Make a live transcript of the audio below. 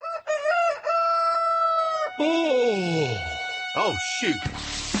Oh, shoot.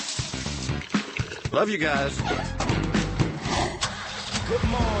 Love you guys. Good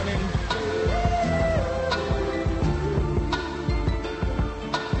morning.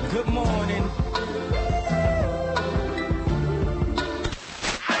 Good morning.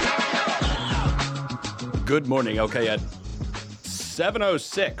 Good morning. Okay, at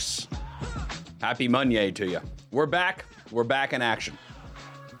 7:06. Happy Monday to you. We're back. We're back in action.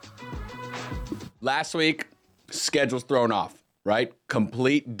 Last week, schedule's thrown off, right?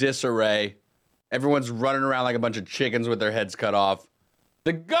 Complete disarray. Everyone's running around like a bunch of chickens with their heads cut off.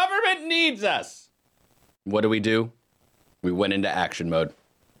 The government needs us. What do? We went into action mode.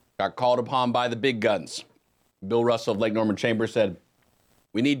 Got called upon by the big guns. Bill Russell of Lake Norman Chambers said,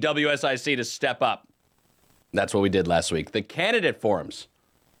 we need WSIC to step up. That's what we did last week. The candidate forums.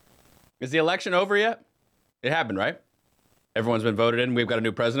 Is the election over yet? It happened, right? Everyone's been voted in. We've got a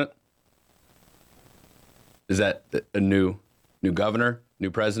new president. Is that a new governor,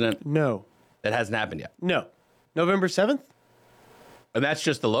 new president? No. That hasn't happened yet. No. November 7th? And that's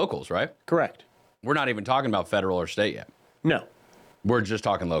just the locals, right? Correct. We're not even talking about federal or state yet. No. We're just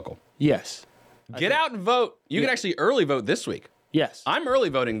talking local. Yes. Get out and vote. You can actually early vote this week. Yes. I'm early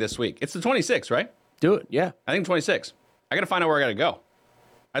voting this week. It's the 26th, right? Do it. Yeah. I think 26th. I got to find out where I got to go.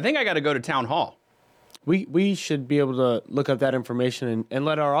 I think I got to go to town hall. We should be able to look up that information and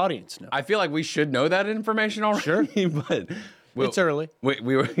let our audience know. I feel like we should know that information already. Sure. But It's early. We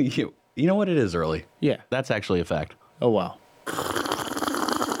were. You know what? It is early. Yeah. That's actually a fact. Oh, wow.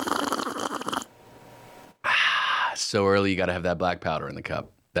 So early, you got to have that black powder in the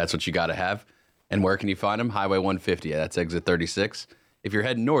cup. That's what you got to have. And where can you find them? Highway 150. That's exit 36. If you're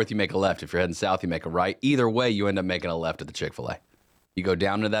heading north, you make a left. If you're heading south, you make a right. Either way, you end up making a left at the Chick-fil-A. You go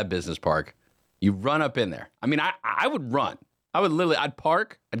down to that business park. You run up in there. I mean, I would run. I'd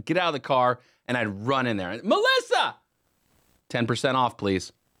park, I'd get out of the car, and I'd run in there. Melissa! 10% off,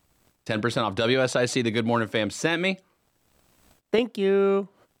 please. 10% off. WSIC, the Good Morning Fam, sent me. Thank you.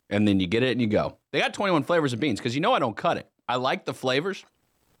 And then you get it and you go. They got 21 flavors of beans because you know I don't cut it. I like the flavors.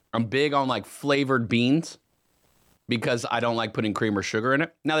 I'm big on like flavored beans because I don't like putting cream or sugar in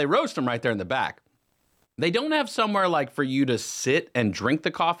it. Now they roast them right there in the back. They don't have somewhere like for you to sit and drink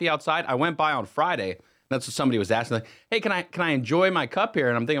the coffee outside. I went by on Friday. That's what somebody was asking. Like, hey, can I enjoy my cup here?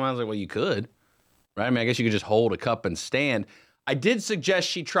 And I'm thinking, I was like, well, you could, right? I mean, I guess you could just hold a cup and stand. I did suggest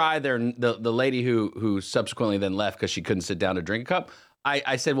she try the lady who subsequently then left because she couldn't sit down to drink a cup.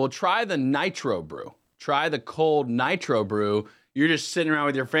 I said, well, try the nitro brew. Try the cold nitro brew. You're just sitting around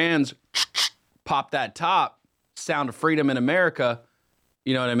with your friends, pop that top, sound of freedom in America,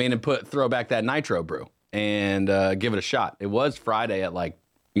 you know what I mean, and throw back that nitro brew and give it a shot. It was Friday at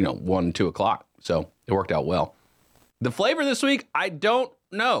 1, 2 o'clock, so it worked out well. The flavor this week, I don't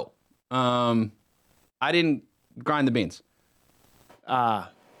know. I didn't grind the beans.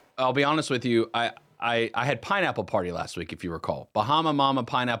 I'll be honest with you. I had pineapple party last week, if you recall. Bahama Mama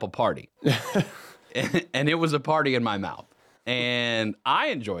pineapple party. and it was a party in my mouth. And I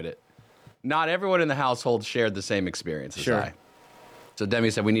enjoyed it. Not everyone in the household shared the same experience as I. So Demi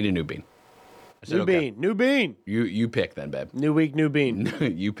said, we need a new bean. I said, New bean. You pick then, babe. New week, new bean.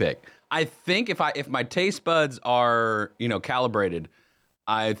 You pick. I think if my taste buds are, calibrated,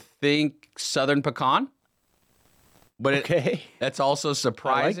 I think Southern pecan. But that's also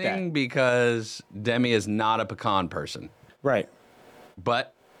surprising because Demi is not a pecan person. Right.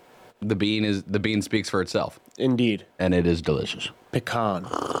 But the bean speaks for itself. Indeed. And it is delicious. Pecan.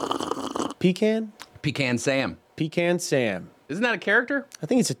 Pecan? Pecan Sam. Pecan Sam. Isn't that a character? I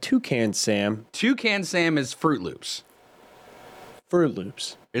think it's a Toucan Sam. Toucan Sam is Fruit Loops. Fruit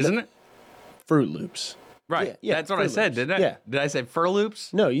Loops. Isn't it? Fruit Loops. Right. Yeah, that's what I said, didn't I? Yeah. Did I say Fur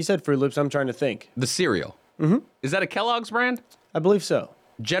Loops? No, you said Fruit Loops. I'm trying to think. The cereal. Mm-hmm. Is that a Kellogg's brand? I believe so.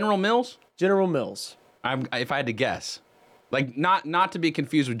 General Mills? General Mills. If I had to guess. Like, not to be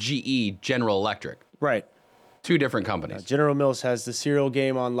confused with GE, General Electric. Right. Two different companies. General Mills has the cereal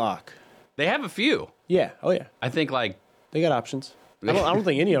game on lock. They have a few. Yeah. Oh, yeah. I think, they got options. I don't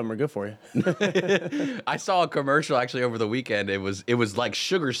think any of them are good for you. I saw a commercial actually over the weekend. It was like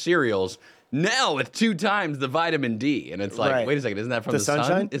sugar cereals now with 2 times the vitamin D, and it's like, Right. wait a second, isn't that from the sunshine?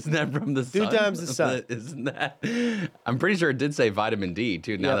 sun? Isn't that from the sun? 2 times the sun. Isn't that? I'm pretty sure it did say vitamin D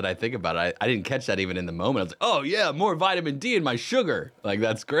too. Now that I think about it, I didn't catch that even in the moment. I was like, oh yeah, more vitamin D in my sugar. Like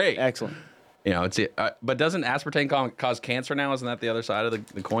that's great. Excellent. But doesn't aspartame cause cancer now? Isn't that the other side of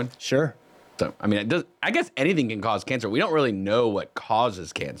the coin? Sure. So, I mean, it does. I guess anything can cause cancer. We don't really know what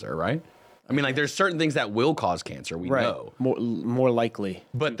causes cancer, right? I mean, there's certain things that will cause cancer. We know. More likely.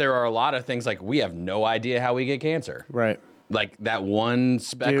 But there are a lot of things we have no idea how we get cancer. Right. Like that one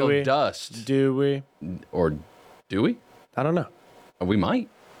speck Do we? of dust. Do we? Or do we? I don't know. We might.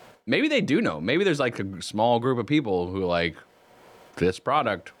 Maybe they do know. Maybe there's like a small group of people who like this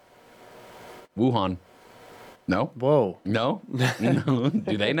product. Wuhan. No? Whoa. No? No?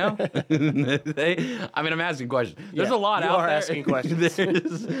 Do they know? I'm asking questions. There's Yeah, a lot you out are there. asking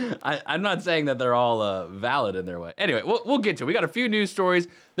questions. I'm not saying that they're all valid in their way. Anyway, we'll get to it. We got a few news stories.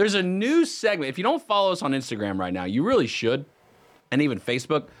 There's a new segment. If you don't follow us on Instagram right now, you really should. And even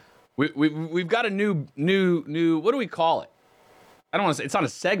Facebook. We've got a new, what do we call it? I don't want to say, it's not a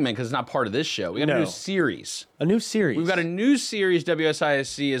segment because it's not part of this show. We got a new series. A new series. We've got a new series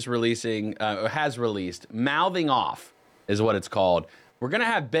WSIC is releasing, or has released. Mouthing Off is what it's called. We're going to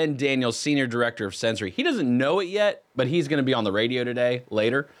have Ben Daniels, Senior Director of Sensory. He doesn't know it yet, but he's going to be on the radio today,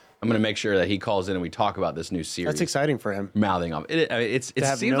 later. I'm going to make sure that he calls in and we talk about this new series. That's exciting for him. Mouthing Off. It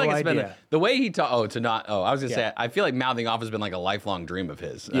seems like it's been the way he talked. I was going to say, I feel like Mouthing Off has been like a lifelong dream of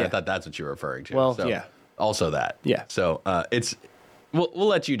his. Yeah. I thought that's what you were referring to. Well, so, yeah. Also that. Yeah. So we'll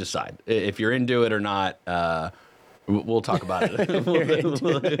let you decide if you're into it or not. We'll talk about it.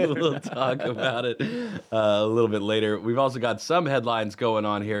 we'll talk about it a little bit later. We've also got some headlines going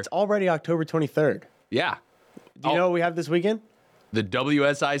on here. It's already October 23rd. Yeah. Do you know what we have this weekend? The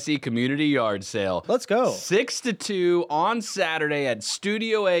WSIC Community Yard Sale. Let's go. 6 to 2 on Saturday at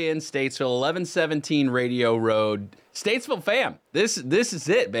Studio A in Statesville, 1117 Radio Road. Statesville fam, this is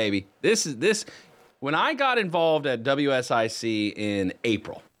it, baby. This. When I got involved at WSIC in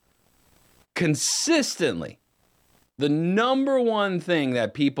April, consistently, the number one thing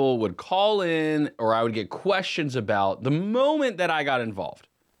that people would call in or I would get questions about the moment that I got involved,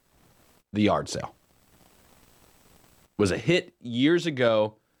 the yard sale. Was a hit years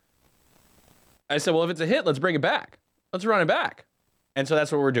ago. I said, well, if it's a hit, let's bring it back. Let's run it back. And so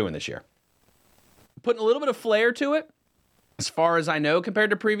that's what we're doing this year. Putting a little bit of flair to it, as far as I know,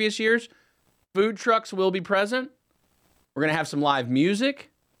 compared to previous years. Food trucks will be present. We're going to have some live music.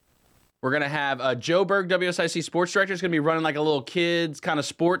 We're going to have Joe Berg, WSIC sports director, is going to be running like a little kids kind of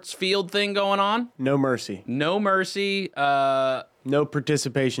sports field thing going on. No mercy. No mercy. No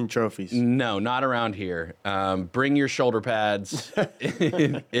participation trophies. No, not around here. Bring your shoulder pads.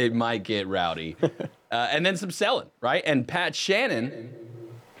 It might get rowdy. And then some selling, right? And Pat Shannon,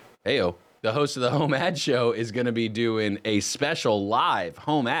 heyo, the host of the Home Ad Show, is going to be doing a special live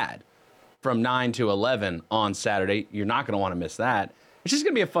home ad from 9 to 11 on Saturday. You're not going to want to miss that. It's just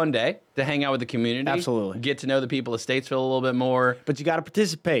going to be a fun day to hang out with the community. Absolutely. Get to know the people of Statesville a little bit more. But you got to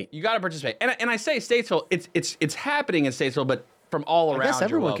participate. You got to participate. And I say Statesville, it's happening in Statesville, but from all around. I guess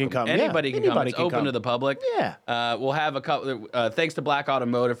everyone can come. Anybody can come. It's open to the public. Yeah. We'll have a couple. Thanks to Black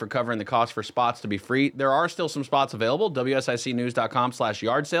Automotive for covering the cost for spots to be free. There are still some spots available.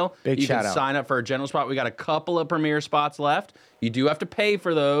 WSICnews.com/yard sale. Big shout out. You can sign up for a general spot. We got a couple of premier spots left. You do have to pay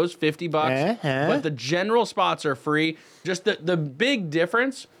for those, $50, but the general spots are free. Just the big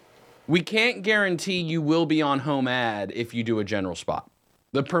difference, we can't guarantee you will be on home ad if you do a general spot.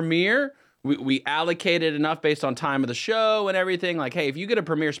 The premier, we allocated enough based on time of the show and everything. Like, hey, if you get a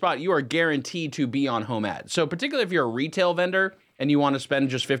premier spot, you are guaranteed to be on home ad. So particularly if you're a retail vendor and you want to spend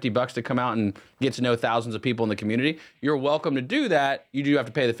just $50 to come out and get to know thousands of people in the community, you're welcome to do that. You do have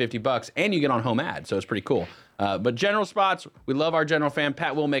to pay the $50 and you get on home ad. So it's pretty cool. But general spots, we love our general fan.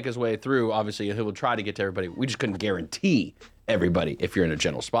 Pat will make his way through. Obviously, he will try to get to everybody. We just couldn't guarantee everybody if you're in a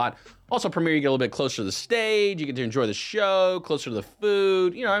general spot. Also, premier, you get a little bit closer to the stage. You get to enjoy the show, closer to the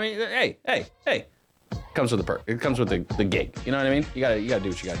food. You know what I mean? Hey. Comes with the perk. It comes with the gig. You know what I mean? You gotta do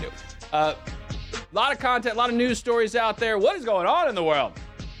what you gotta do. A lot of content, a lot of news stories out there. What is going on in the world?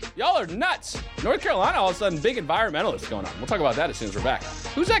 Y'all are nuts. North Carolina, all of a sudden, big environmentalists going on. We'll talk about that as soon as we're back.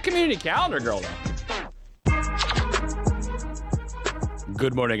 Who's that community calendar girl, though?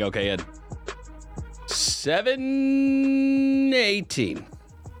 Good morning, OKN. 7:18.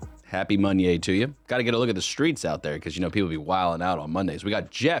 Happy Monday to you. Got to get a look at the streets out there because, people be wilding out on Mondays. We got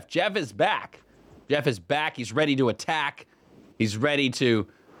Jeff. Jeff is back. He's ready to attack. He's ready to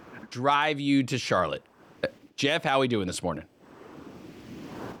drive you to Charlotte. Jeff, how are we doing this morning?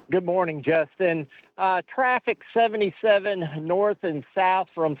 Good morning, Justin. Traffic 77 north and south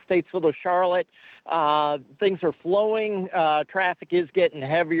from Statesville to Charlotte. Things are flowing. Traffic is getting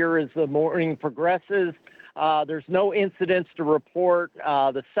heavier as the morning progresses. There's no incidents to report.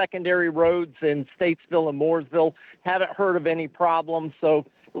 The secondary roads in Statesville and Mooresville haven't heard of any problems. So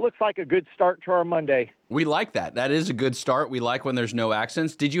it looks like a good start to our Monday. We like that. That is a good start. We like when there's no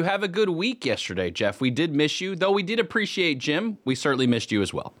accidents. Did you have a good week yesterday, Jeff? We did miss you. Though we did appreciate Jim, we certainly missed you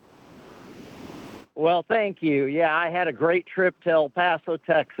as well. Well, thank you. Yeah, I had a great trip to El Paso,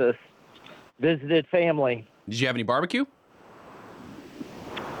 Texas. Visited family. Did you have any barbecue?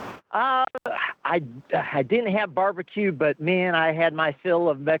 I didn't have barbecue, but man, I had my fill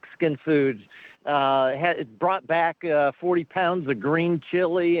of Mexican food. It brought back 40 pounds of green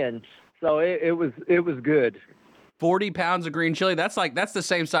chili, and so it was good. 40 pounds of green chili. That's the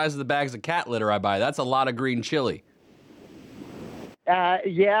same size as the bags of cat litter I buy. That's a lot of green chili.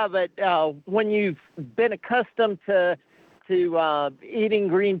 Yeah, but when you've been accustomed to eating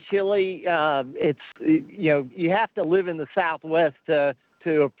green chili, it's you have to live in the Southwest to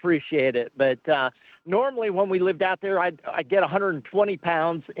appreciate it. But normally when we lived out there, I'd get 120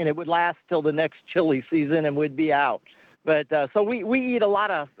 pounds, and it would last till the next chili season, and we'd be out. But so we eat a lot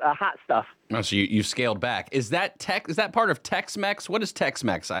of hot stuff. Oh, so you've scaled back. Is that part of Tex-Mex? What is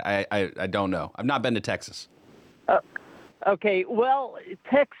Tex-Mex? I don't know. I've not been to Texas. Okay, well,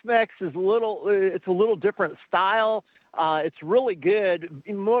 Tex-Mex is a little different style. It's really good,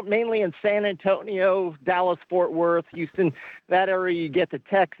 mainly in San Antonio, Dallas, Fort Worth, Houston, that area. You get the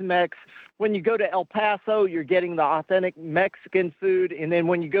Tex-Mex. When you go to El Paso, you're getting the authentic Mexican food, and then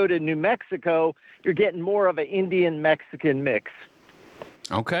when you go to New Mexico, you're getting more of an Indian-Mexican mix.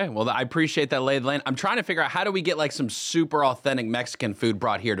 Okay, well, I appreciate that lay of the land. I'm trying to figure out how do we get like some super authentic Mexican food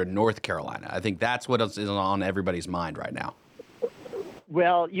brought here to North Carolina. I think that's what is on everybody's mind right now.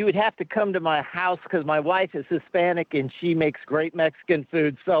 Well, you would have to come to my house because my wife is Hispanic and she makes great Mexican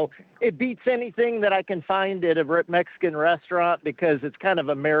food. So it beats anything that I can find at a Mexican restaurant because it's kind of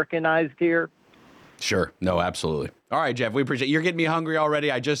Americanized here. Sure. No, absolutely. All right, Jeff, we appreciate it. You're getting me hungry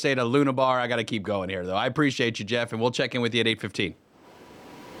already. I just ate a Luna bar. I got to keep going here, though. I appreciate you, Jeff, and we'll check in with you at 8:15.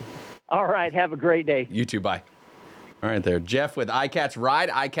 All right. Have a great day. You too. Bye. All right, there. Jeff with iCats Ride,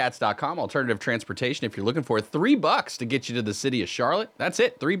 iCats.com, alternative transportation. If you're looking for it, $3 to get you to the city of Charlotte. That's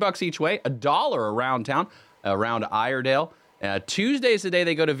it. $3 each way. $1 around town, around Iredale. Tuesday's the day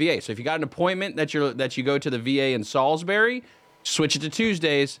they go to VA. So if you got an appointment that you go to the VA in Salisbury, switch it to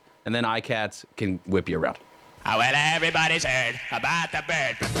Tuesdays, and then iCats can whip you around. Oh, well, everybody's heard about the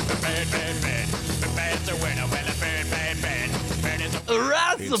bird. The bird's a winner. Well, a bird. Bird is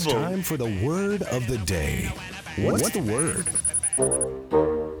a It's time for the word of the day. What's the word?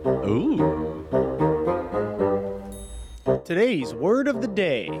 Ooh. Today's word of the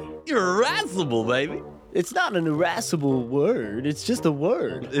day. Irascible, baby. It's not an irascible word. It's just a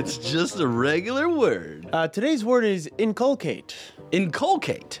word. It's just a regular word. Today's word is inculcate.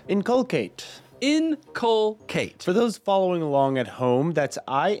 Inculcate. Inculcate. Inculcate. For those following along at home, that's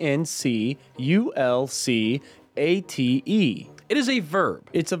INCULCATE. It is a verb.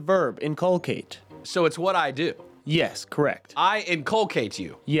 It's a verb, inculcate. So it's what I do. Yes, correct. I inculcate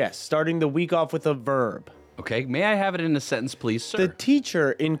you. Yes, starting the week off with a verb. Okay, may I have it in a sentence, please, sir? The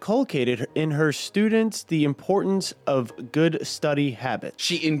teacher inculcated in her students the importance of good study habits.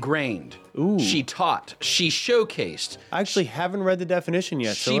 She ingrained. Ooh. She taught. She showcased. I actually haven't read the definition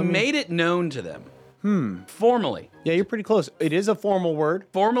yet. She made it known to them. Formally. Yeah, you're pretty close. It is a formal word.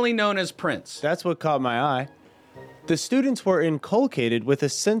 Formerly known as Prince. That's what caught my eye. The students were inculcated with a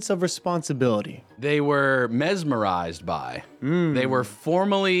sense of responsibility. They were mesmerized by. They were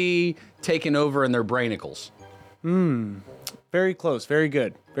formally taken over in their brainicles. Very close. Very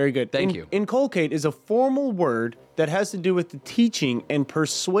good. Very good. Thank you. Inculcate is a formal word that has to do with the teaching and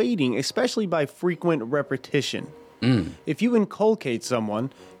persuading, especially by frequent repetition. If you inculcate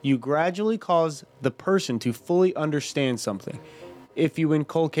someone, you gradually cause the person to fully understand something. If you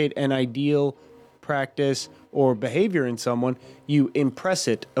inculcate an ideal, practice, or behavior in someone, you impress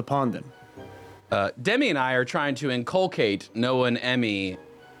it upon them. Demi and I are trying to inculcate Noah and Emmy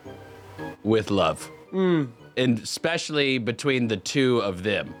with love. And especially between the two of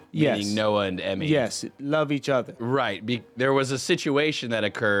them, Yes. meaning Noah and Emmy. Yes, love each other. Right. There was a situation that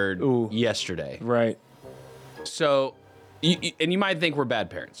occurred yesterday. Right. So, and you might think we're bad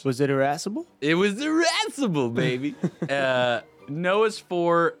parents. Was it irascible? It was irascible, baby. Noah's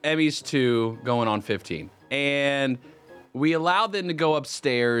 4, Emmy's 2, going on 15. And we allowed them to go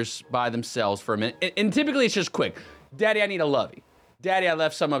upstairs by themselves for a minute. And typically it's just quick. Daddy, I need a lovey. Daddy, I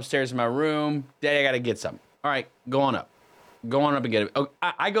left some upstairs in my room. Daddy, I got to get some. All right, go on up. Go on up and get it. Oh,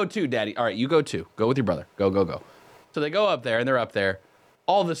 I go too, Daddy. All right, you go too. Go with your brother. Go. So they go up there, and they're up there.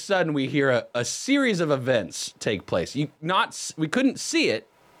 All of a sudden, we hear a series of events take place. We couldn't see it.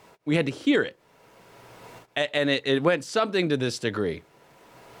 We had to hear it. And it went something to this degree.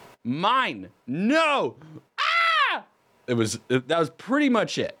 Mine. No. Ah! That was pretty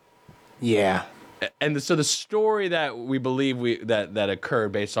much it. Yeah. And so the story that we believe that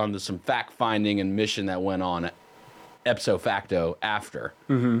occurred based on some fact finding and mission that went on ipso facto after.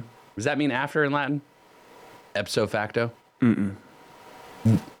 Mm-hmm. Does that mean after in Latin? Ipso facto? Mm-mm.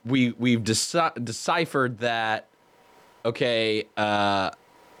 We've deciphered that. Okay,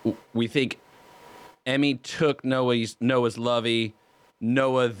 we think Emmy took Noah's lovey.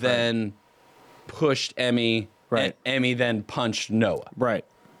 Noah then pushed Emmy. Right. And Emmy then punched Noah. Right.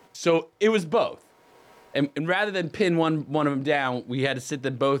 So it was both. And rather than pin one of them down, we had to sit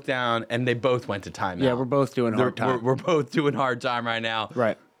them both down, and they both went to timeout. Yeah, we're both doing hard time. We're both doing hard time right now.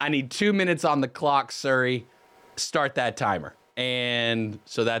 Right. I need 2 minutes on the clock, Surrey. Start that timer. And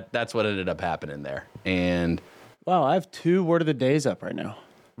so that's what ended up happening there. And Wow, I have 2 word of the days up right now.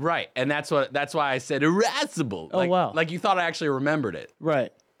 right, and that's why I said irascible. Oh, wow. Like you thought I actually remembered it.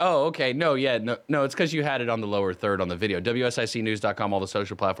 Right. Oh, okay. No, it's because you had it on the lower third on the video. WSICnews.com, all the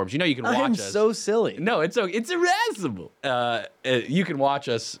social platforms. You know you can watch I'm us. so silly. No, it's irascible. You can watch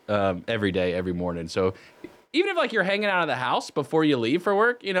us every day, every morning. So even if like you're hanging out of the house before you leave for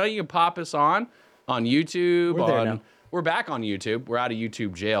work, you can pop us on YouTube. We're there now. We're back on YouTube. We're out of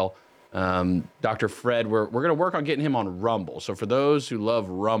YouTube jail. Dr. Fred, we're gonna work on getting him on Rumble. So for those who love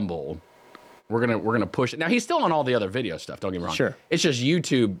Rumble, we're gonna push it. Now he's still on all the other video stuff. Don't get me wrong. Sure. It's just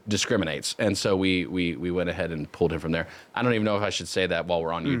YouTube discriminates, and so we went ahead and pulled him from there. I don't even know if I should say that while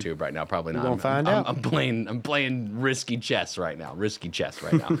we're on YouTube right now. Probably not. We're gonna find out. I'm playing risky chess right now.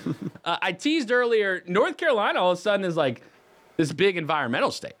 I teased earlier. North Carolina all of a sudden is like this big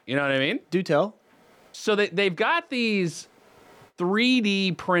environmental state. You know what I mean? Do tell. So they've got these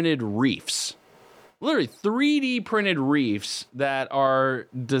 3D printed reefs. Literally 3D printed reefs that are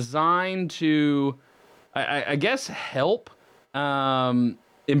designed to, I guess, help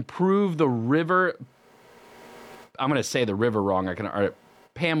improve the river. I'm going to say the river wrong.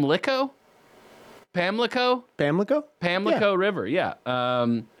 Pamlico? Pamlico? Pamlico River, yeah.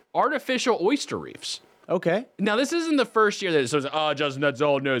 Artificial oyster reefs. Okay. Now, this isn't the first year that it says, Justin, that's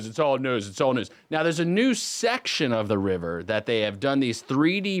all news. It's all news. It's all news. Now, there's a new section of the river that they have done these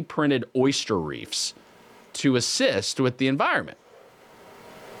 3D printed oyster reefs to assist with the environment.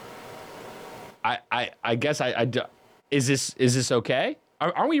 I guess is this okay?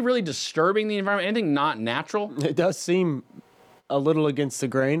 Are we really disturbing the environment? Anything not natural? It does seem a little against the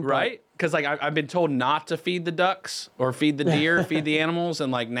grain. Right? Because like I've been told not to feed the ducks or feed the deer, feed the animals,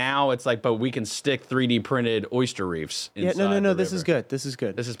 and like now it's like, but we can stick 3D printed oyster reefs inside. Yeah, no. the This river. is good. This is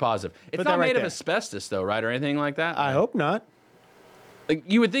good. This is positive. It's Put not that right made of there. asbestos though, right, or anything like that. I hope not. Like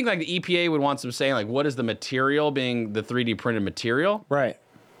you would think like the EPA would want some saying like, what is the material being the 3D printed material? Right.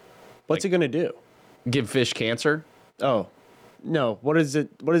 What's it going to do? Give fish cancer? Oh, no. What is it?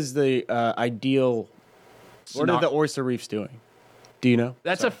 What is the ideal? What are not- the oyster reefs doing? Do you know?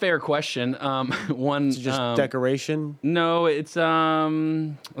 That's a fair question. One Is it just decoration? No, it's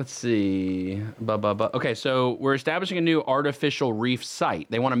let's see. Okay, so we're establishing a new artificial reef site.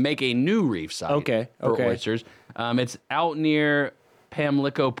 They want to make a new reef site Okay, for okay. oysters. It's out near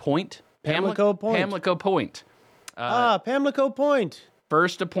Pamlico Point. Pamlico Point. Pamlico Point. Pamlico Point.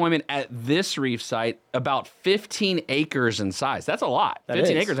 First appointment at this reef site, about 15 acres in size. That's a lot. That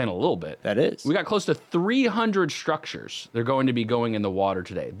 15 is. acres ain't a little bit. That is. We got close to 300 structures. They're going to be going in the water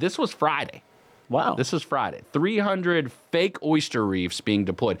today. This was Friday. Wow. This was Friday. 300 fake oyster reefs being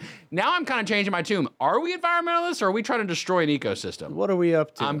deployed. Now I'm kind of changing my tune. Are we environmentalists or are we trying to destroy an ecosystem? What are we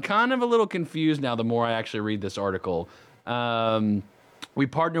up to? I'm kind of a little confused now the more I actually read this article. We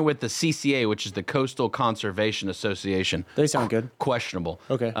partner with the CCA, which is the Coastal Conservation Association. They sound good. Questionable.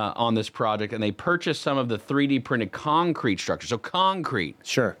 Okay. On this project, and they purchased some of the 3D printed concrete structures. So concrete.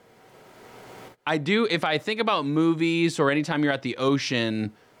 Sure. I do, if I think about movies or anytime you're at the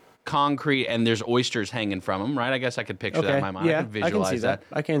ocean, concrete and there's oysters hanging from them, right? I guess I could picture that Okay. in my mind. Yeah, I could visualize see that.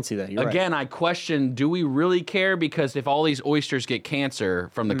 I can see that. You're Again, I question, do we really care? Because if all these oysters get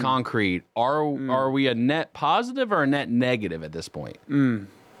cancer from the concrete, are we a net positive or a net negative at this point? right.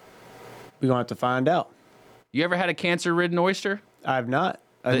 We're going to have to find out. You ever had a cancer-ridden oyster? I've not.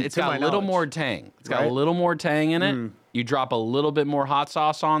 It's got a little more tang. It's got a Right? little more tang in it. You drop a little bit more hot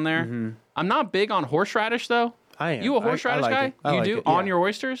sauce on there. I'm not big on horseradish, though. I am. You a horseradish I like guy? it. I You like do? it, On yeah. your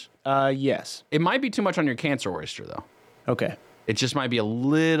oysters? Yes. It might be too much on your cancer oyster, though. Okay. It just might be a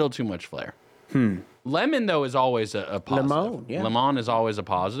little too much flair. Lemon, though, is always a positive. Lemon, yeah. Lemon is always a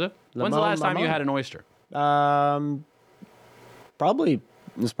positive. When's the Lemon, last time you lemon. had an oyster? Probably.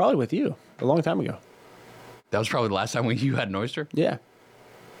 It's probably with you a long time ago. That was probably the last time you had an oyster? Yeah.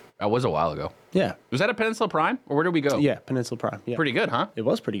 That was a while ago. Yeah. Was that a Peninsula Prime? Or where did we go? Yeah. Peninsula Prime. Yeah. Pretty good, huh? It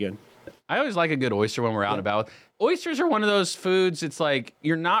was pretty good. I always like a good oyster when we're out and about. Oysters are one of those foods. It's like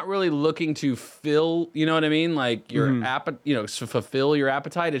you're not really looking to fill. You know what I mean? Like your fulfill your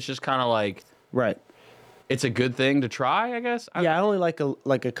appetite. It's just kind of like Right. it's a good thing to try. I guess. Yeah. I only like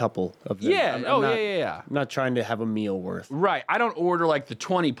a couple of them. Yeah. I'm Oh, not, yeah. I'm not trying to have a meal worth. Right. I don't order like the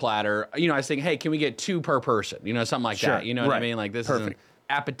 20 platter. You know, I was thinking, hey, can we get 2 per person? You know, something like Sure. that. You know what I Right. mean? Like this Perfect. isn't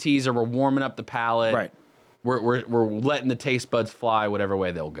appetizer. We're warming up the palate. Right. We're letting the taste buds fly whatever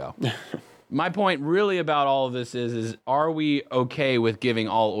way they'll go. My point really about all of this is are we okay with giving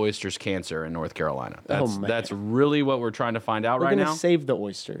all oysters cancer in North Carolina? That's really what we're trying to find out right now. We're going to save the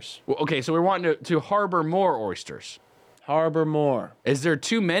oysters. Well, okay, so we're wanting to harbor more oysters. Harbor more. Is there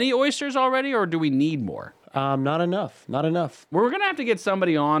too many oysters already, or do we need more? Not enough. Not enough. We're going to have to get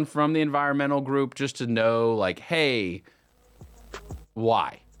somebody on from the environmental group just to know, like, hey,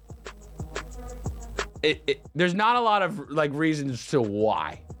 why? There's not a lot of, like, reasons to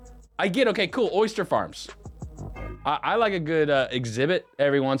why. I get, okay, cool, oyster farms. I like a good exhibit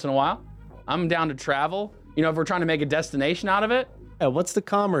every once in a while. I'm down to travel. You know, if we're trying to make a destination out of it. What's the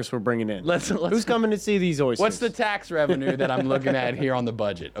commerce we're bringing in? Who's coming to see these oysters? What's the tax revenue that I'm looking at here on the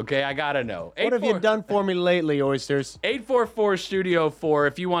budget? Okay, I gotta know. What have you done for me lately, oysters? 844 Studio 4,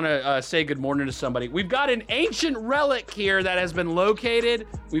 if you want to say good morning to somebody. We've got an ancient relic here that has been located.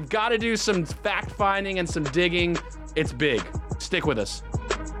 We've got to do some fact-finding and some digging. It's big. Stick with us.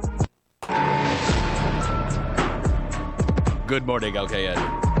 Good morning, LKN.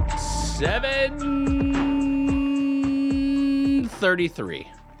 733.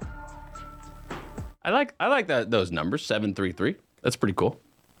 I like those numbers, 733. That's pretty cool.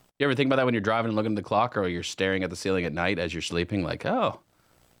 You ever think about that when you're driving and looking at the clock, or you're staring at the ceiling at night as you're sleeping, like, oh,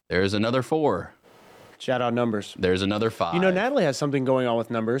 there's another 4. Shout out numbers. There's another 5. You know, Natalie has something going on with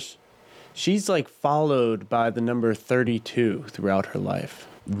numbers. She's like followed by the number 32 throughout her life.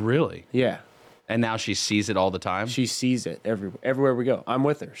 Really? Yeah. And now she sees it all the time? She sees it everywhere we go. I'm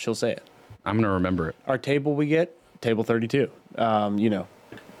with her. She'll say it. I'm going to remember it. Our table we get, table 32. You know,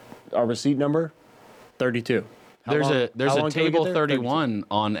 our receipt number, 32. There's a table 31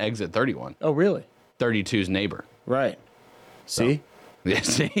 on exit 31. Oh, really? 32's neighbor. Right. See? Yeah,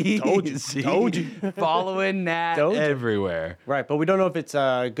 see? Told you. See? Told you. Following Nat everywhere. Right, but we don't know if it's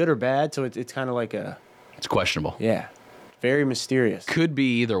good or bad, so it's kind of like It's questionable. Yeah. Very mysterious. Could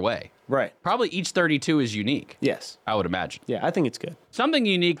be either way. Right. Probably each 32 is unique. Yes. I would imagine. Yeah, I think it's good. Something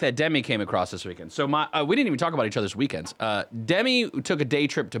unique that Demi came across this weekend. So we didn't even talk about each other's weekends. Demi took a day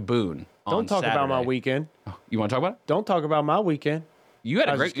trip to Boone on Don't talk about my Saturday. weekend. You want to talk about it? Don't talk about my weekend. You had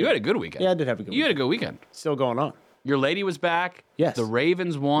a good weekend. Yeah, I did have a good You had weekend. a good weekend. Still going on. Your lady was back. Yes. The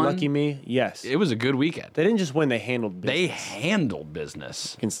Ravens won. Lucky me. Yes. It was a good weekend. They didn't just win, they handled business. They handled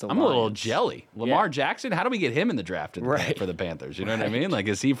business. Against the I'm a little Lions. jelly. Lamar Jackson, how do we get him in the draft for the Panthers? You know what I mean? Like,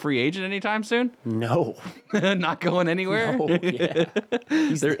 is he free agent anytime soon? No. Not going anywhere? Oh, yeah.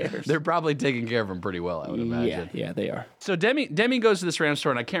 He's theirs. They're probably taking care of him pretty well, I would imagine. Yeah, they are. So Demi goes to this Rams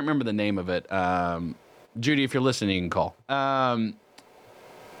store, and I can't remember the name of it. Judy, if you're listening, you can call.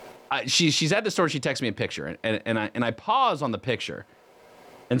 She's at the store. She texts me a picture, and I pause on the picture,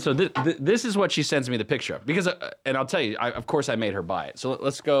 and so this is what she sends me the picture of. Because and I'll tell you, of course I made her buy it. So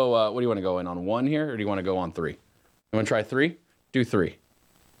let's go. What do you want to go in on 1 here, or do you want to go on 3? You want to try 3? Do 3. See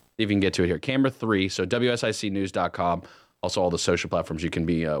if you can get to it here. Camera 3. So WSICnews.com. Also all the social platforms you can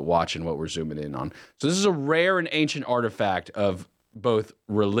be watching what we're zooming in on. So this is a rare and ancient artifact of both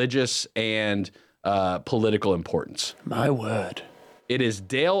religious and political importance. My word. It is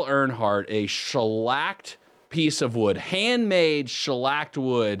Dale Earnhardt, a shellacked piece of wood, handmade shellacked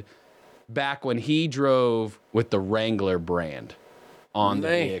wood, back when he drove with the Wrangler brand on the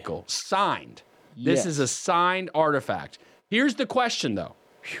vehicle. Signed. This Yes. is a signed artifact. Here's the question, though.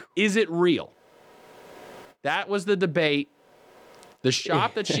 Is it real? That was the debate. The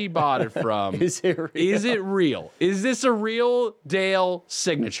shop that she bought it from. Is it real? Is it real? Is this a real Dale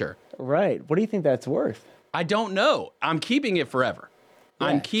signature? Right. What do you think that's worth? I don't know. I'm keeping it forever.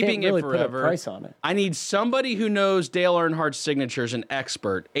 I'm keeping can't really it forever. Put a price on it. I need somebody who knows Dale Earnhardt's signatures, an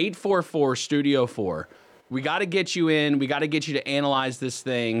expert. 844 Studio 4. We got to get you in. We got to get you to analyze this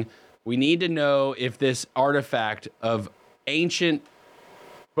thing. We need to know if this artifact of ancient,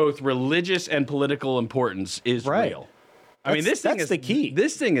 both religious and political importance is real. I mean, this thing that's is the key.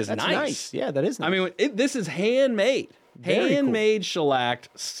 This thing is That's nice. nice. Yeah, that is nice. I mean, this is handmade. Very Handmade shellacked,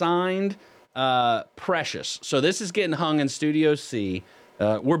 signed, precious. So this is getting hung in Studio C.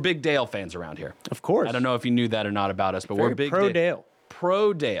 We're big Dale fans around here. Of course. I don't know if you knew that or not about us, but Very we're big pro Dale.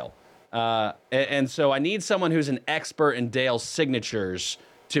 Pro Dale. And so I need someone who's an expert in Dale's signatures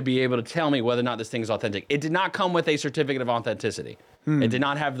to be able to tell me whether or not this thing is authentic. It did not come with a certificate of authenticity. It did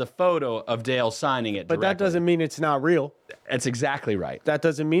not have the photo of Dale signing it But that directly. doesn't mean it's not real. That's exactly right. That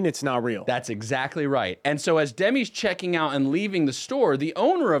doesn't mean it's not real. That's exactly right. And so as Demi's checking out and leaving the store, the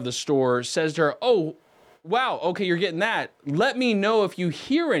owner of the store says to her, "Oh, wow, okay, you're getting that. Let me know if you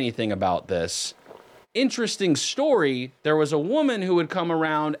hear anything about this interesting story. There was a woman who would come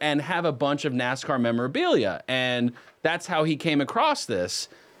around and have a bunch of NASCAR memorabilia, and that's how he came across this.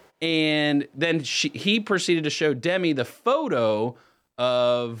 And then he proceeded to show Demi the photo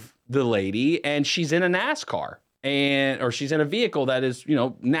of the lady, and she's in a NASCAR, or she's in a vehicle that is,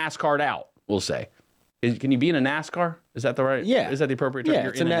 NASCAR'd out, we'll say. Can you be in a NASCAR? Is that the right? Yeah. Is that the appropriate term? Yeah,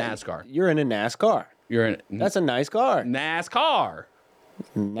 You're in a NASCAR. You're in a NASCAR. That's a nice car. NASCAR.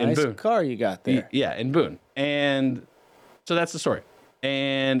 Nice car you got there. Yeah, in Boone. And so that's the story.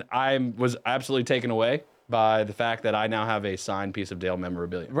 And I was absolutely taken away by the fact that I now have a signed piece of Dale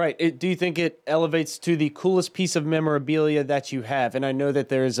memorabilia. Right. Do you think it elevates to the coolest piece of memorabilia that you have? And I know that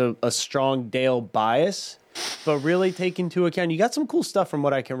there's a strong Dale bias, but really take into account, you got some cool stuff from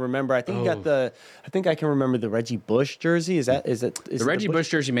what I can remember. I think you got I think I can remember the Reggie Bush jersey. Is it The Reggie Bush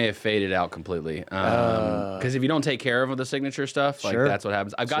jersey may have faded out completely. Because if you don't take care of the signature stuff, like that's what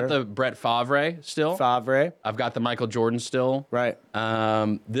happens. I've got the Brett Favre still. I've got the Michael Jordan still. Right.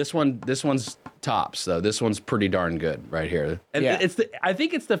 This one's tops though. This one's pretty darn good right here. And I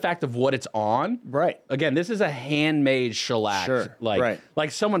think it's the fact of what it's on. Right. Again, this is a handmade shellac. Sure.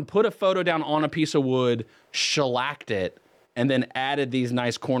 Like someone put a photo down on a piece of wood, shellacked it, and then added these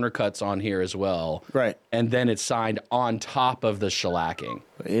nice corner cuts on here as well. Right. And then it's signed on top of the shellacking.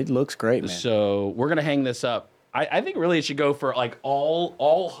 It looks great, man. So we're gonna hang this up. I think really it should go for like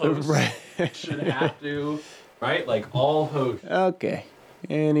all hosts should have to, right? Like all hosts. Okay.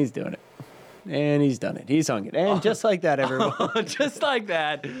 And he's doing it. And he's done it. He's hung it. And just like that, everyone. Just like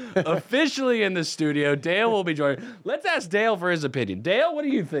that, officially in the studio, Dale will be joining. Let's ask Dale for his opinion. Dale, what do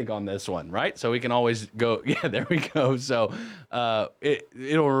you think on this one, right? So we can always go, yeah, there we go. So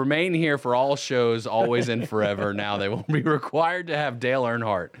it'll remain here for all shows, always and forever. Now they will be required to have Dale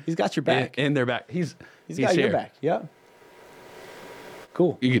Earnhardt. He's got your back. In their back. He's got here. your back. Yeah.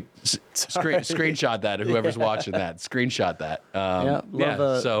 Cool. You could screenshot that, whoever's watching that. Screenshot that.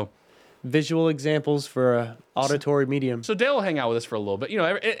 So visual examples for auditory medium. So Dale will hang out with us for a little bit.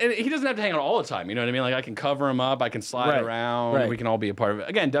 And he doesn't have to hang out all the time. You know what I mean? Like I can cover him up. I can slide around. Right. We can all be a part of it.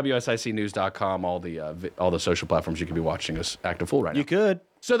 Again, WSICnews.com, all the social platforms you could be watching us act a fool right now. You could.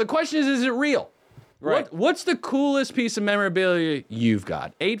 So the question is it real? Right. What's the coolest piece of memorabilia you've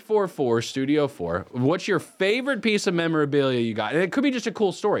got? 844-STUDIO-4. What's your favorite piece of memorabilia you got? And it could be just a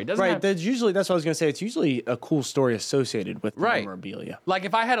cool story. It doesn't have... That's what I was going to say. It's usually a cool story associated with the memorabilia. Like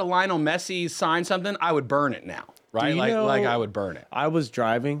if I had a Lionel Messi sign something, I would burn it now. Right? Like I would burn it. I was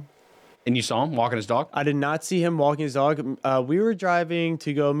driving. And you saw him walking his dog? I did not see him walking his dog. We were driving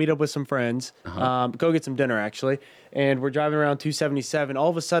to go meet up with some friends, go get some dinner, actually. And we're driving around 277. All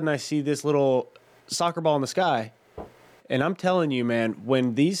of a sudden, I see this little soccer ball in the sky. And I'm telling you, man,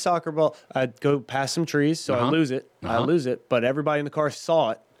 when these soccer ball, I go past some trees, so I lose it. I lose it. But everybody in the car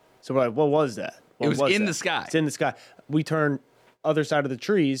saw it. So we're like, what was that? It was in the sky. It's in the sky. We turn other side of the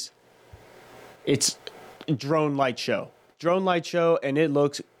trees. It's a drone light show. And it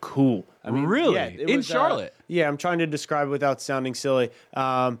looks cool. I mean, really? Yeah, in Charlotte? Yeah, I'm trying to describe it without sounding silly.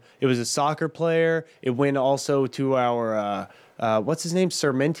 It was a soccer player. It went also to our, what's his name?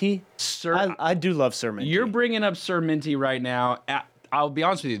 Sir Minty? I do love Sir Minty. You're bringing up Sir Minty right now. I'll be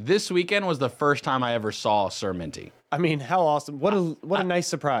honest with you. This weekend was the first time I ever saw Sir Minty. I mean, how awesome. What a nice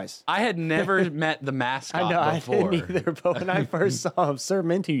surprise. I had never met the mascot before. I didn't either, but when I first saw him, Sir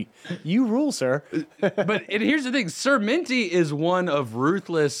Minty, you rule, sir. But here's the thing. Sir Minty is one of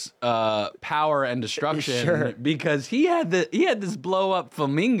ruthless power and destruction because he had this blow-up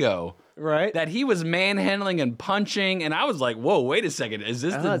flamingo. Right. That he was manhandling and punching. And I was like, whoa, wait a second. Is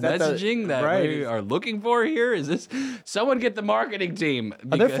this the messaging that we are looking for here? Is this... Someone get the marketing team.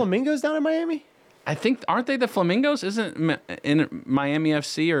 Are there flamingos down in Miami? I think, aren't they the Flamingos? Isn't in Miami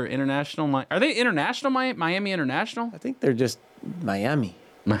FC or International? Are they International Miami International? I think they're just Miami.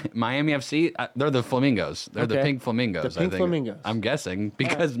 Miami FC? They're the Flamingos. They're the pink flamingos. The pink flamingos. I'm guessing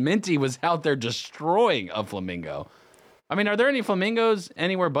because Minty was out there destroying a flamingo. I mean, are there any flamingos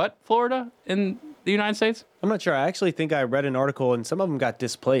anywhere but Florida in the United States? I'm not sure. I actually think I read an article and some of them got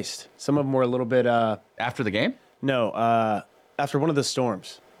displaced. Some of them were a little bit... After the game? No, after one of the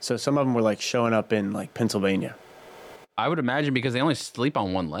storms. So some of them were like showing up in like Pennsylvania. I would imagine because they only sleep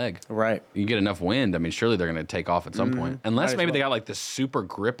on one leg. Right. You get enough wind. I mean, surely they're going to take off at some point. Unless maybe they got like this super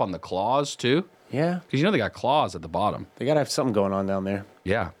grip on the claws too. Yeah. Because they got claws at the bottom. They got to have something going on down there.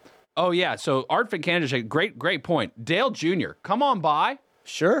 Yeah. Oh, yeah. So Artfit Canada, great point. Dale Jr., come on by.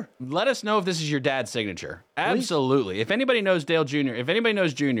 Sure. Let us know if this is your dad's signature. Absolutely. If anybody knows Dale Jr., if anybody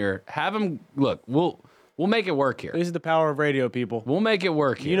knows Jr., have him, look, we'll We'll make it work here. This is the power of radio, people. We'll make it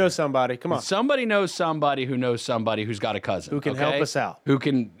work here. You know somebody. Come on. Somebody knows somebody who knows somebody who's got a cousin Who can okay? help us out. Who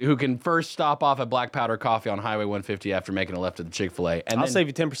can first stop off at Black Powder Coffee on Highway 150 after making a left at the Chick-fil-A. And I'll then, save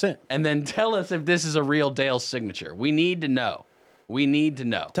you 10%. And then tell us if this is a real Dale signature. We need to know. We need to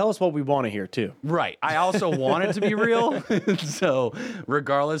know. Tell us what we want to hear, too. Right. I also want it to be real. So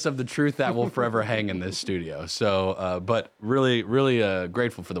regardless of the truth, that will forever hang in this studio. So, but really, really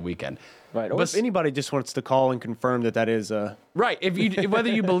grateful for the weekend. Right. Or But if anybody just wants to call and confirm that is right. If you whether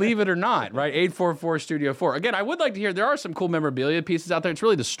you believe it or not, right? 844 Studio 4. Again, I would like to hear there are some cool memorabilia pieces out there. It's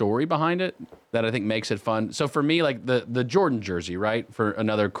really the story behind it that I think makes it fun. So for me, like the Jordan jersey, right? For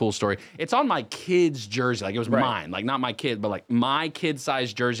another cool story. It's on my kid's jersey. Like it was mine. Like not my kid, but like my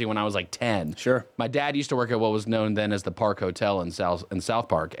kid-sized jersey when I was like 10. Sure. My dad used to work at what was known then as the Park Hotel in South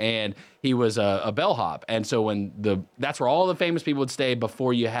Park, and he was a bellhop. And so that's where all the famous people would stay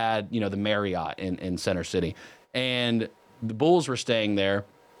before you had, the Marriott in Center City. And the Bulls were staying there.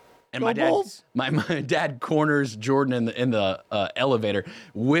 And my dad corners Jordan in the elevator,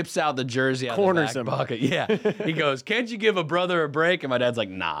 whips out the jersey out of the back pocket. Yeah. He goes, "Can't you give a brother a break?" And my dad's like,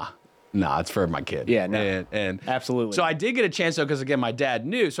 Nah, it's for my kid. Yeah, no. And absolutely. So I did get a chance though, because again, my dad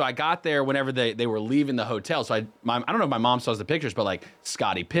knew. So I got there whenever they were leaving the hotel. So I don't know if my mom saw the pictures, but like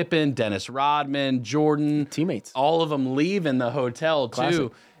Scottie Pippen, Dennis Rodman, Jordan, teammates, all of them leaving the hotel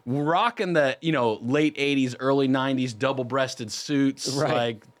too. Rocking the, late 80s, early 90s double-breasted suits,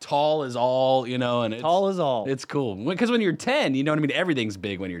 like tall as all, and it's tall as all. It's cool. Because when you're 10, you know what I mean? Everything's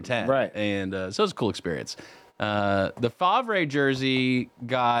big when you're 10. Right. And so it's a cool experience. The Favre jersey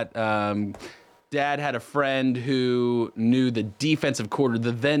got, Dad had a friend who knew the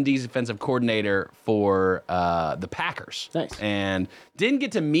then defensive coordinator for the Packers. Nice. And didn't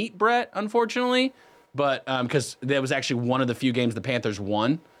get to meet Brett, unfortunately, but because that was actually one of the few games the Panthers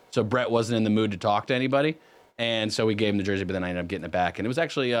won. So Brett wasn't in the mood to talk to anybody. And so we gave him the jersey, but then I ended up getting it back. And it was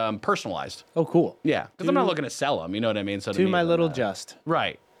actually personalized. Oh, cool. Yeah, because I'm not looking to sell them. You know what I mean? So to my little Just.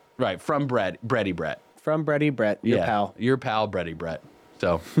 Right. From Bretty Brett. From Bretty Brett, your pal. Your pal, Bretty Brett.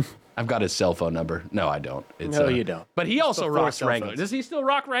 So I've got his cell phone number. No, I don't. No, you don't. But he also before rocks cell Wrangler. phones. Does he still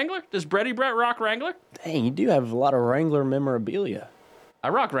rock Wrangler? Does Bretty Brett rock Wrangler? Dang, you do have a lot of Wrangler memorabilia. I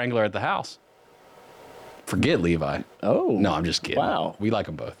rock Wrangler at the house. Forget Levi. Oh. No, I'm just kidding. Wow. We like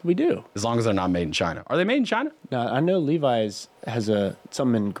them both. We do. As long as they're not made in China. Are they made in China? No, I know Levi's has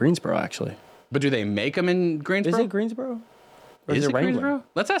something in Greensboro, actually. But do they make them in Greensboro? Is it Greensboro? Or Is it Wrangler? Greensboro?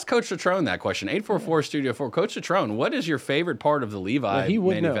 Let's ask Coach Citrone that question. 844 Studio 4. Coach Citrone, what is your favorite part of the Levi He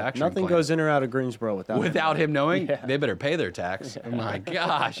would know. manufacturing Nothing plant? goes in or out of Greensboro without him knowing? Yeah. They better pay their tax. Oh my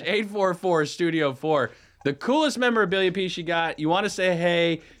gosh. 844 Studio 4. The coolest memorabilia piece you got. You want to say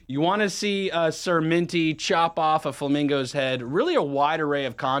hey. You want to see Sir Minty chop off a flamingo's head. Really a wide array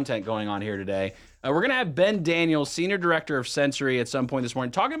of content going on here today. We're going to have Ben Daniels, Senior Director of Sensory, at some point this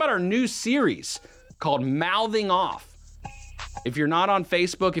morning, talking about our new series called Mouthing Off. If you're not on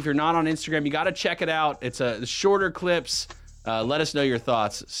Facebook, if you're not on Instagram, you got to check it out. It's shorter clips. Let us know your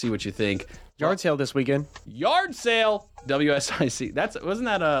thoughts. See what you think. Yard sale this weekend. Yard sale, WSIC. Wasn't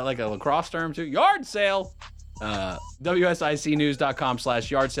that like a lacrosse term too? Yard sale.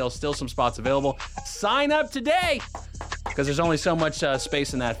 WSICnews.com/yard sale. Still some spots available. Sign up today because there's only so much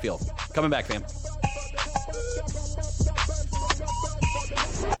space in that field. Coming back, fam.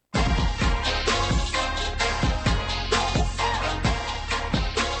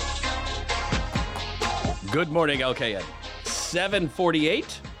 Good morning, LKN.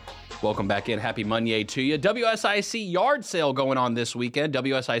 7:48. Welcome back in. Happy Monday to you. WSIC yard sale going on this weekend.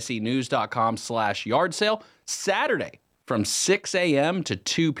 WSICnews.com/yard sale. Saturday from 6 a.m. to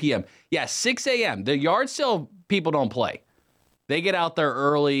 2 p.m. Yeah, 6 a.m. The yard sale people don't play. They get out there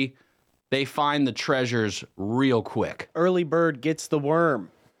early. They find the treasures real quick. Early bird gets the worm.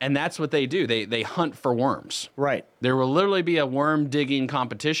 And that's what they do. They hunt for worms. Right. There will literally be a worm digging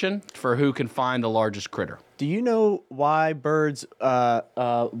competition for who can find the largest critter. Do you know why birds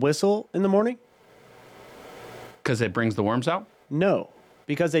whistle in the morning? Because it brings the worms out? No,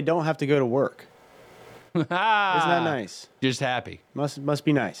 because they don't have to go to work. Isn't that nice? Just happy. Must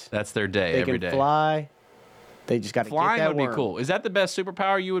be nice. That's their day They every can day. fly. They just got to get that Flying would worm. be cool. Is that the best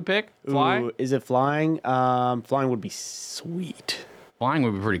superpower you would pick? Fly? Ooh, is it flying? Flying would be sweet. Flying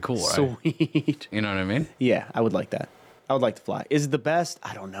would be pretty cool, right? Sweet. You know what I mean? Yeah, I would like that. I would like to fly. Is it the best?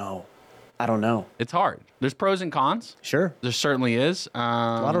 I don't know. It's hard. There's pros and cons. Sure. There certainly is. A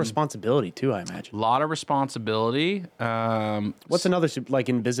lot of responsibility, too, I imagine. A lot of responsibility. What's another, like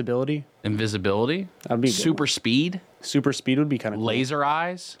invisibility? Invisibility. That'd be a good Super speed. Super speed would be kind of cool. Laser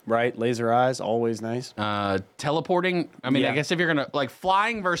eyes. Right, laser eyes, always nice. Teleporting. I mean, Yeah. I guess if you're going to, like,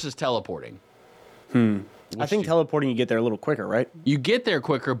 flying versus teleporting. I think teleporting, you get there a little quicker, right? You get there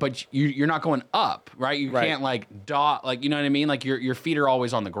quicker, but you're not going up, right? You Right. can't like dot, like, you know what I mean? Like your feet are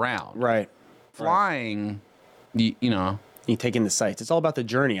always on the ground. Right. Flying, you know. You take in the sights. It's all about the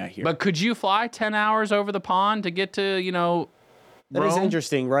journey, I hear. But could you fly 10 hours over the pond to get to, you know, that is Rome?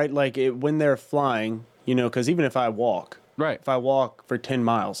 interesting, right? Like when they're flying, you know, because even if I walk, Right. if I walk for 10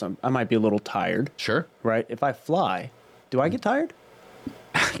 miles, I might be a little tired, Sure. right? If I fly, do I get tired?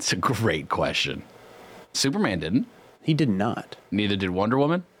 That's a great question. Superman didn't. He did not. Neither did Wonder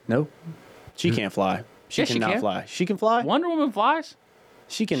Woman. No. She can't fly. She Yes, she cannot can. fly. She can fly? Wonder Woman flies?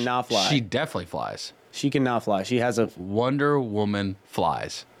 She cannot fly. She definitely flies. She cannot fly. She has a Wonder Woman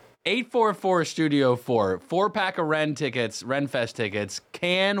flies. 844 Studio 4. 4-pack of Renfest tickets.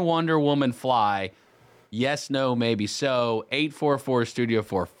 Can Wonder Woman fly? Yes, no, maybe so. 844 Studio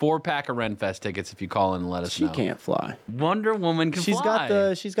 4. 4-pack of Renfest tickets if you call in and let us she know. can't fly. Wonder Woman can She's fly.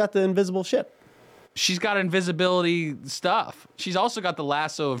 got the invisible ship. She's got invisibility stuff. She's also got the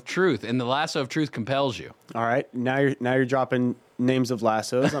lasso of truth, and the lasso of truth compels you. All right. Now you're dropping names of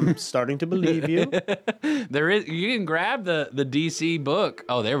lassos. I'm starting to believe you. There is, you can grab the DC book.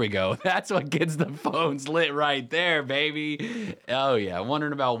 Oh, there we go. That's what gets the phones lit right there, baby. Oh yeah,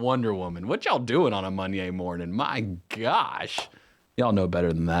 wondering about Wonder Woman. What y'all doing on a Monday morning? My gosh, y'all know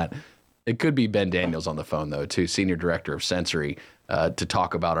better than that. It could be Ben Daniels on the phone though, too, Senior Director of Sensory, to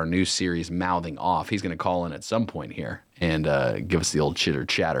talk about our new series, Mouthing Off. He's going to call in at some point here and give us the old chitter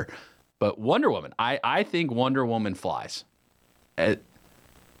chatter. But Wonder Woman, I think Wonder Woman flies. Ben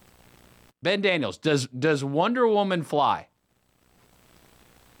Daniels, does Wonder Woman fly?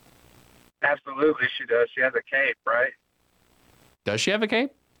 Absolutely, she does. She has a cape, right? Does she have a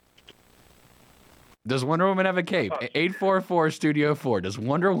cape? Does Wonder Woman have a cape? 844 Studio 4. Does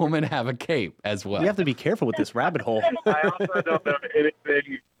Wonder Woman have a cape as well? You have to be careful with this rabbit hole. I also don't know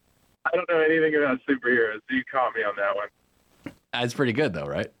anything. I don't know anything about superheroes. So you caught me on that one. That's pretty good, though,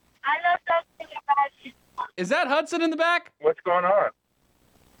 right? I know something about Is that Hudson in the back? What's going on?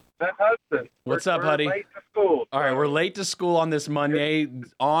 That's Hudson. What's We're up, Huddy? Late to school. All right, we're late to school on this Monday,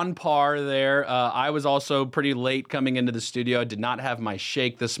 on par there. I was also pretty late coming into the studio. I did not have my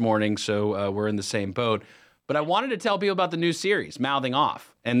shake this morning, so we're in the same boat. But I wanted to tell people about the new series, Mouthing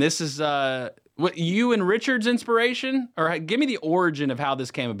Off. And this is what you and Richard's inspiration? Or give me the origin of how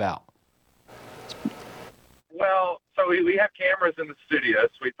this came about. Well, so we have cameras in the studio,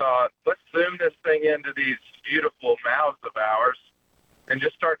 so we thought, let's zoom this thing into these beautiful mouths of ours and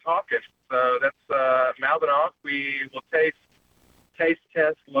just start talking. So that's Mouthing Off. We will taste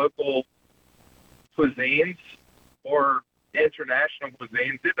test local cuisines or international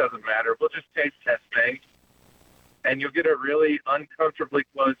cuisines. It doesn't matter. We'll just taste test things. And you'll get a really uncomfortably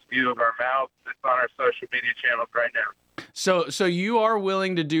close view of our mouths. It's on our social media channels right now. So you are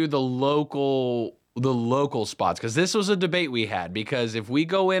willing to do the local spots, because this was a debate we had, because if we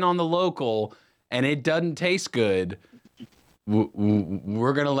go in on the local and it doesn't taste good,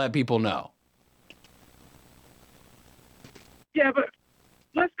 we're going to let people know. Yeah, but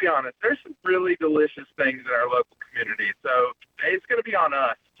let's be honest. There's some really delicious things in our local community. So it's going to be on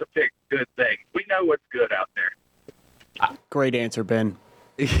us to pick good things. We know what's good out there. Great answer, Ben.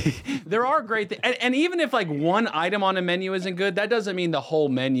 There are great things. And even if like one item on a menu isn't good, that doesn't mean the whole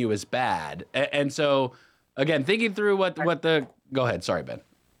menu is bad. And so, again, thinking through what the... Go ahead. Sorry, Ben.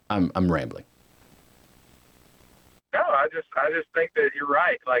 I'm rambling. No, I just think that you're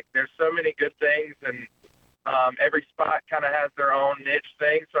right. Like, there's so many good things, and every spot kind of has their own niche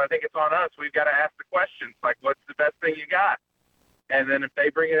thing. So I think it's on us. We've got to ask the questions, like, what's the best thing you got? And then if they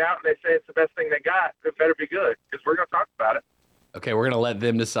bring it out and they say it's the best thing they got, it better be good, because we're going to talk about it. Okay, we're going to let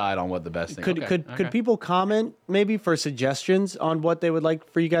them decide on what the best thing is. Could people comment maybe for suggestions on what they would like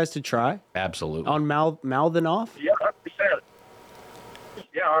for you guys to try Absolutely. on Mouthing Off? Yeah, 100%.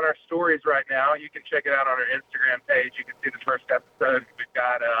 Yeah, on our stories right now. You can check it out on our Instagram page. You can see the first episode. We've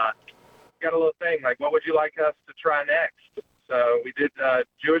got a little thing like, what would you like us to try next? So we did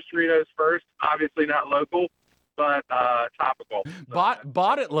Jewish Doritos first. Obviously not local, but topical.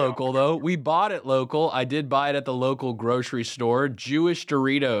 Bought it local, though. We bought it local. I did buy it at the local grocery store. Jewish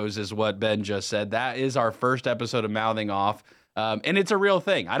Doritos is what Ben just said. That is our first episode of Mouthing Off. And it's a real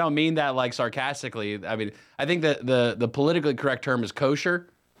thing. I don't mean that like sarcastically. I mean, I think that the politically correct term is kosher.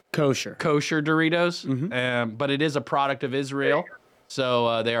 Kosher Doritos. Mm-hmm. But it is a product of Israel.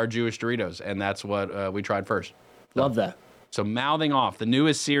 So they are Jewish Doritos. And that's what we tried first. Love that. So Mouthing Off, the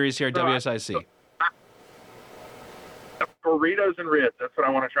newest series here at WSIC. Burritos and ribs. That's what I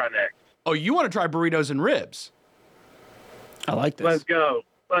want to try next. Oh, you want to try burritos and ribs? I like this. Let's go.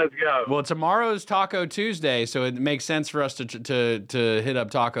 Let's go. Well, tomorrow's Taco Tuesday, so it makes sense for us to hit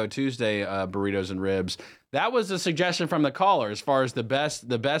up Taco Tuesday burritos and ribs. That was a suggestion from the caller as far as the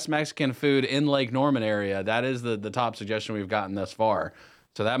best Mexican food in Lake Norman area. That is the top suggestion we've gotten thus far.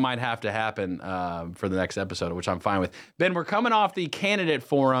 So that might have to happen for the next episode, which I'm fine with. Ben, we're coming off the candidate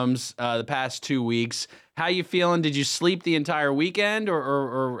forums the past 2 weeks. How you feeling? Did you sleep the entire weekend,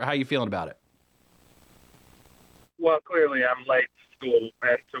 or how you feeling about it? Well, clearly I'm late to school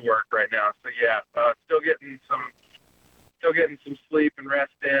and to work right now. So yeah, still getting some sleep and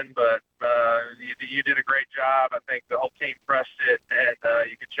rest in, but you did a great job. I think the whole team crushed it, and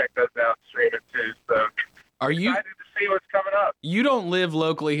you can check those out streaming too. So are you excited to see what's coming up? You don't live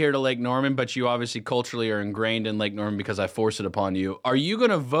locally here to Lake Norman, but you obviously culturally are ingrained in Lake Norman because I force it upon you. Are you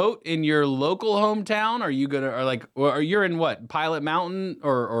going to vote in your local hometown? Are you going to, are you in what, Pilot Mountain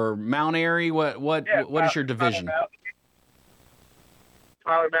or Mount Airy? What is your division?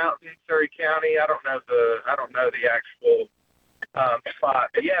 Pilot Mountain, Surrey County. I don't know the actual spot,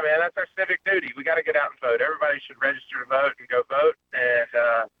 but yeah, man, that's our civic duty. We got to get out and vote. Everybody should register to vote and go vote and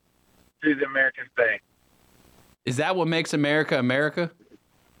do the American thing. Is that what makes America America?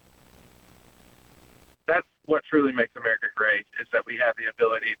 That's what truly makes America great, is that we have the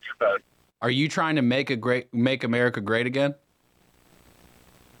ability to vote. Are you trying to make America great again?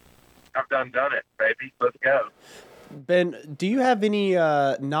 I've done it, baby. Let's go. Ben, do you have any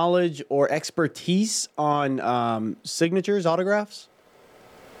knowledge or expertise on signatures, autographs?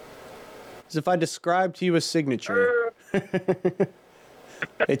 Because if I describe to you a signature,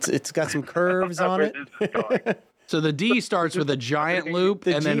 it's got some curves on it. So the D starts with a giant loop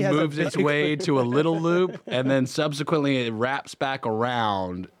and then moves its way to a little loop, and then subsequently it wraps back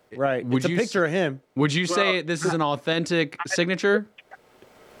around. Right. It's a picture of him. Would you say this is an authentic signature?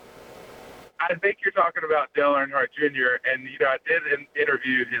 I think you're talking about Dale Earnhardt Jr., and, I did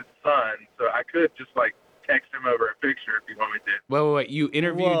interview his son, so I could just, text him over a picture if you want me to. Wait. You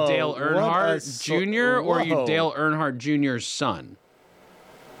interviewed Dale Earnhardt Jr., or are you Dale Earnhardt Jr.'s son?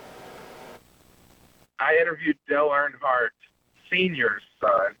 I interviewed Dale Earnhardt Sr.'s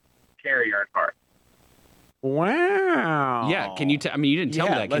son, Kerry Earnhardt. Wow. Yeah, can you you didn't tell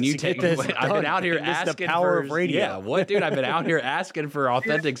me that. Can you take this? I've been out here asking the power for of radio. Yeah, what dude? I've been out here asking for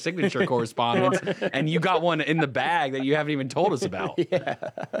authentic signature correspondence, and you got one in the bag that you haven't even told us about. Yeah.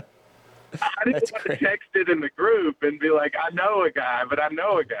 I didn't want to text it in the group and be like, I know a guy, but I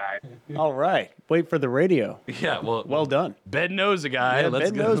know a guy. All right. Wait for the radio. Yeah, well done. Ben knows a guy. Yeah,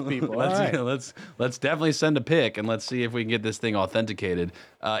 Ben knows people. Let's definitely send a pic and let's see if we can get this thing authenticated.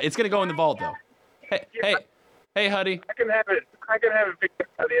 It's gonna go in the vault though. Hey, Huddy. I can have it picked up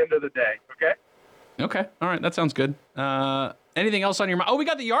by the end of the day. Okay. Okay. All right. That sounds good. Anything else on your mind? Oh, we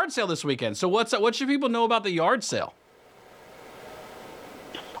got the yard sale this weekend. So what should people know about the yard sale?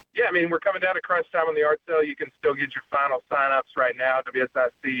 Yeah, we're coming down to crunch time on the yard sale. You can still get your final sign-ups right now at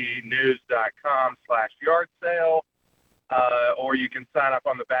WSICnews.com/yard sale, or you can sign up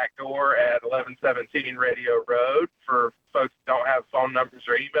on the back door at 1117 Radio Road for folks who don't have phone numbers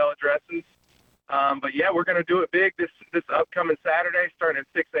or email addresses. But yeah, we're going to do it big this upcoming Saturday, starting at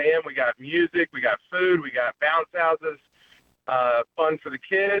 6 a.m. We got music, we got food, we got bounce houses, fun for the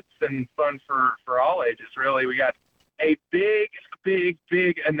kids and fun for all ages, really. We got a big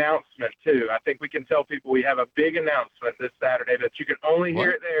announcement, too. I think we can tell people we have a big announcement this Saturday that you can only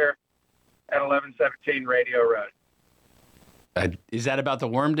hear it there at 1117 Radio Road. Is that about the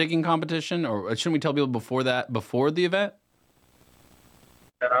worm digging competition, or shouldn't we tell people before the event?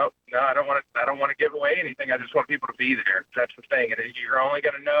 No, I don't want to give away anything. I just want people to be there. That's the thing. And you're only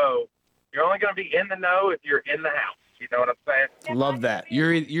going to be in the know if you're in the house. You know what I'm saying? Love that.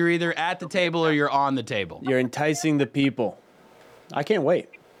 You're either at the table or you're on the table. You're enticing the people. I can't wait.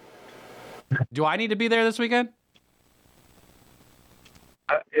 Do I need to be there this weekend?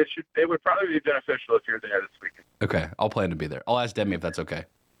 It would probably be beneficial if you're there this weekend. Okay, I'll plan to be there. I'll ask Demi if that's okay.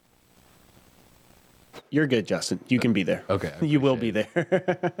 You're good, Justin. You can be there. Okay. You will be there.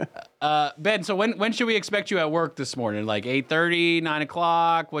 Ben, so when should we expect you at work this morning? Like 8:30, 9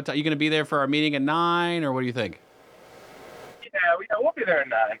 o'clock? What time? Are you going to be there for our meeting at 9, or what do you think? Yeah, we'll be there at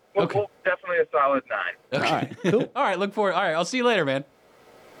 9. We'll definitely a solid 9. Okay. All right, cool. All right, look forward. All right, I'll see you later, man.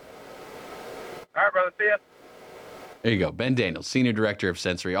 All right, brother. See ya. There you go. Ben Daniels, Senior Director of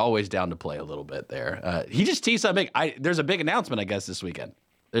Sensory, always down to play a little bit there. He just teased something big. There's a big announcement, I guess, this weekend.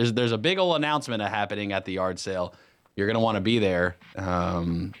 There's a big old announcement happening at the yard sale. You're going to want to be there.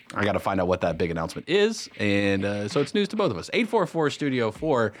 I got to find out what that big announcement is. And so it's news to both of us.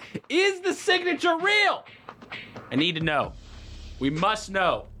 844-STUDIO-4. Is the signature real? I need to know. We must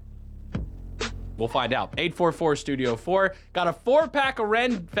know. We'll find out. 844 Studio 4. Got a 4-pack of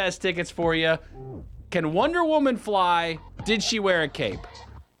Ren Fest tickets for you. Can Wonder Woman fly? Did she wear a cape?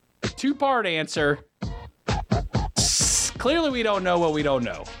 2-part answer. Clearly, we don't know what we don't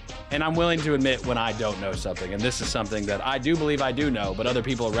know. And I'm willing to admit when I don't know something. And this is something that I do believe I do know, but other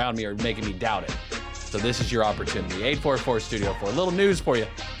people around me are making me doubt it. So this is your opportunity. 844 Studio 4. A little news for you.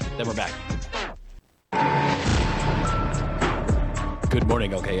 Then we're back. Good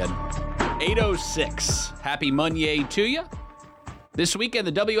morning, OKN. 8:06. Happy Monday to you. This weekend,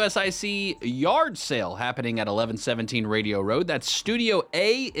 the WSIC yard sale happening at 1117 Radio Road. That's Studio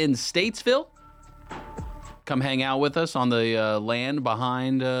A in Statesville. Come hang out with us on the land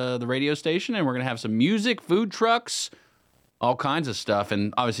behind the radio station, and we're going to have some music, food trucks, all kinds of stuff,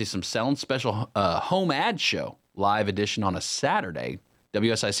 and obviously some selling special home ad show, live edition on a Saturday.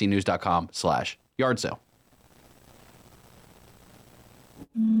 WSICnews.com/yard sale.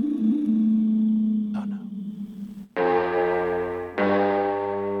 Oh, no.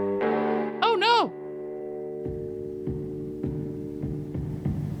 Oh, no.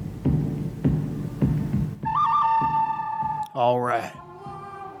 All right.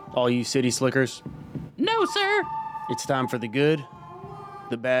 All you city slickers, No, sir. it's time for the good,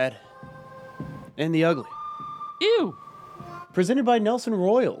 the bad, and the ugly. Ew. Presented by Nelson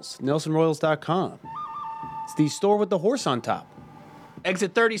Royals, nelsonroyals.com. It's the store with the horse on top.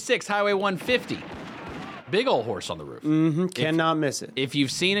 Exit 36, Highway 150. Big old horse on the roof. Cannot miss it. If you've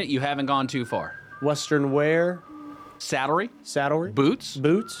seen it, you haven't gone too far. Western wear, Saddlery, saddlery, boots,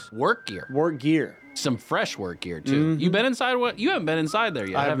 work gear. work gear. Some fresh work gear, too. You been inside? What? You haven't been inside there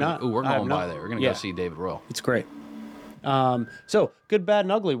yet, I have have you? not. Ooh, we're I have going by not. there. We're going to Yeah. go see David Royal. It's great. So, good, bad,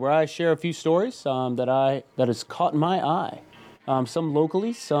 and ugly, where I share a few stories that has caught my eye. Some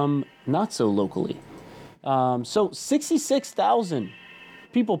locally, some not so locally. So 66,000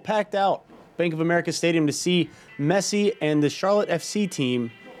 people packed out Bank of America Stadium to see Messi and the Charlotte FC team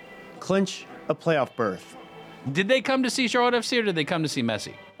clinch a playoff berth. Did they come to see Charlotte FC or did they come to see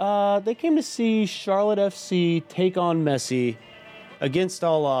Messi? They came to see Charlotte FC take on Messi against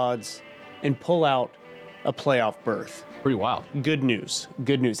all odds and pull out a playoff berth. Pretty wild. Good news.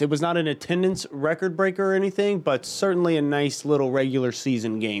 Good news. It was not an attendance record breaker or anything, but certainly a nice little regular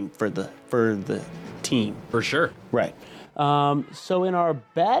season game for the team. For sure. Right. So in our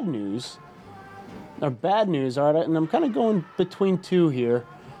bad news, all right, and I'm kind of going between two here.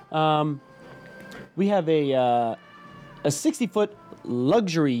 We have a 60-foot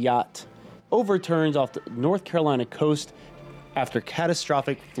luxury yacht overturns off the North Carolina coast after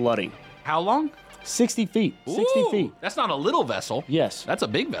catastrophic flooding. How long? 60 feet. 60 Ooh, feet. That's not a little vessel. Yes. That's a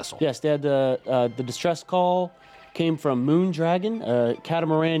big vessel. Yes, they had the distress call came from Moon Dragon, a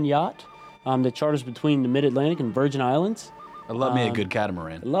catamaran yacht that charters between the Mid-Atlantic and Virgin Islands. I love me a good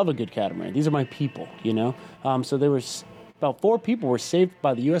catamaran. I love a good catamaran. These are my people, you know. So there was about 4 people were saved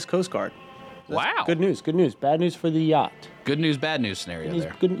by the U.S. Coast Guard. Wow. Good news. Good news. Bad news for the yacht. Good news, bad news scenario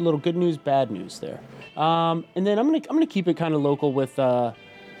there. Good little good news, bad news there. And then I'm gonna keep it kind of local with our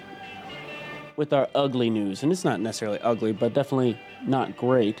ugly news, and it's not necessarily ugly, but definitely not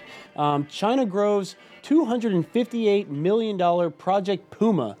great. China Grove's $258 million Project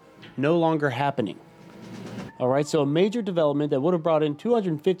Puma no longer happening. All right, so a major development that would have brought in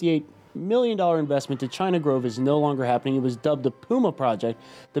 $258 million investment to China Grove is no longer happening. It was dubbed the Puma Project,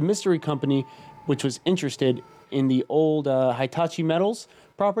 the mystery company which was interested in the old Hitachi Metals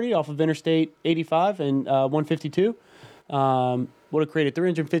property off of Interstate 85 and 152. Would have created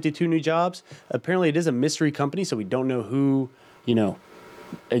 352 new jobs. Apparently, it is a mystery company, so we don't know who,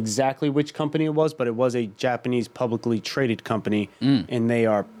 exactly which company it was, but it was a Japanese publicly traded company, and they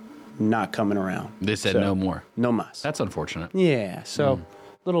are not coming around. They said So, no more. No mas. That's unfortunate. Yeah, so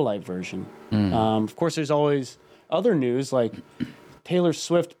little light version. Of course, there's always other news like Taylor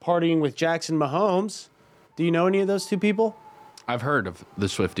Swift partying with Jackson Mahomes. Do you know any of those two people? I've heard of the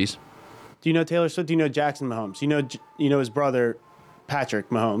Swifties. Do you know Taylor Swift? Do you know Jackson Mahomes? You know his brother, Patrick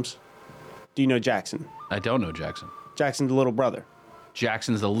Mahomes. Do you know Jackson? I don't know Jackson. Jackson's the little brother.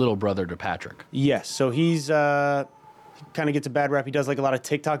 Jackson's the little brother to Patrick. Yes, so he's he kind of gets a bad rap. He does like a lot of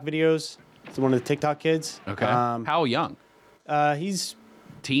TikTok videos. He's one of the TikTok kids. Okay. How young? He's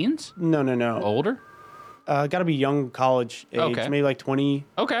Teens? no. Older? Got to be young college age, Okay. maybe like 20,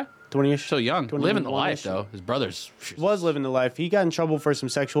 Okay. 20-ish. So young. Living the 21-ish. life, though. His brother's... Was living the life. He got in trouble for some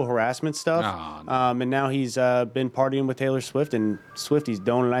sexual harassment stuff. Oh, no. And now he's been partying with Taylor Swift, and Swifties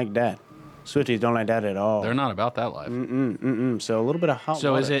don't like that. Swifties don't like that at all. They're not about that life. So a little bit of hot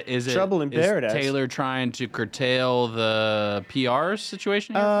So water. is it trouble in is paradise? Taylor trying to curtail the PR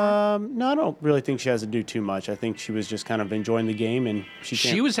situation here? No, I don't really think she has to do too much. I think she was just kind of enjoying the game, and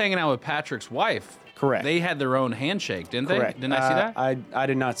she was hanging out with Patrick's wife. Correct. They had their own handshake, didn't correct. they? Didn't I see that? I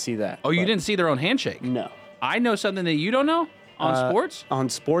did not see that. Oh, you but- didn't see their own handshake? No. I know something that you don't know on sports? On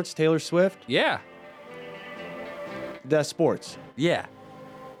sports, Taylor Swift. Yeah. That's sports. Yeah.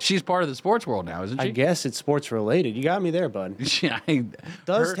 She's part of the sports world now, isn't she? I guess it's sports related. You got me there, bud. Does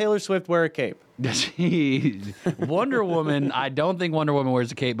Her- Taylor Swift wear a cape? Wonder Woman, I don't think Wonder Woman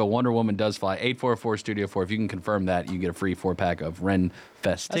wears a cape, but Wonder Woman does fly. 844 Studio 4. If you can confirm that, you get a free 4-pack of Ren Fest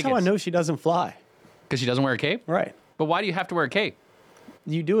That's tickets. how I know she doesn't fly. Because she doesn't wear a cape? Right. But why do you have to wear a cape?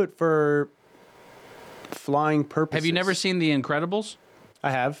 You do it for flying purposes. Have you never seen The Incredibles?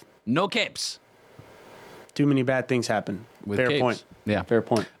 I have. No capes. Too many bad things happen. With Fair capes. point. Yeah. Fair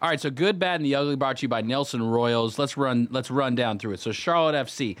point. All right, so Good, Bad, and the Ugly brought to you by Nelson Royals. Let's run down through it. So Charlotte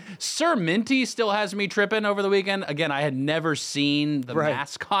FC. Sir Minty still has me tripping over the weekend. Again, I had never seen the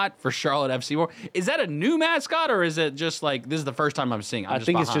mascot for Charlotte FC before. Is that a new mascot, or is it just like this is the first time I'm seeing? I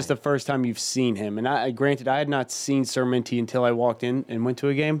think it's just the first time you've seen him. And granted, I had not seen Sir Minty until I walked in and went to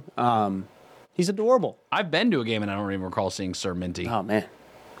a game. He's adorable. I've been to a game and I don't even recall seeing Sir Minty. Oh, man.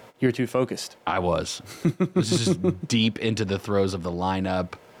 You're too focused. I was. This is just deep into the throes of the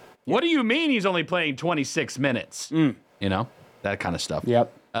lineup. What do you mean he's only playing 26 minutes? You know, that kind of stuff.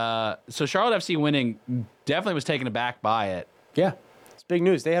 Yep. So Charlotte FC winning definitely was taken aback by it. Yeah. It's big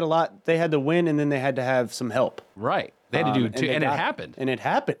news. They had a lot. They had to win, and then they had to have some help. Right. They had to do two, and it happened. And it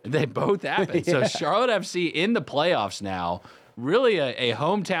happened. They both happened. Yeah. So Charlotte FC in the playoffs now, really a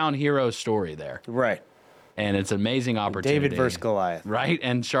hometown hero story there. Right. And it's an amazing opportunity. David versus Goliath. Right?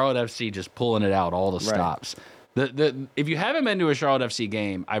 And Charlotte FC just pulling it out, all the stops. If you haven't been to a Charlotte FC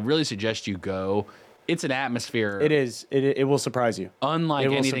game, I really suggest you go. It's an atmosphere. It is. It will surprise you. Unlike It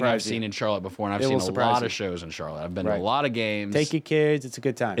will anything I've surprise you. seen in Charlotte before, and I've It seen will a surprise lot you. of shows in Charlotte. I've been to Right. a lot of games. Take your kids. It's a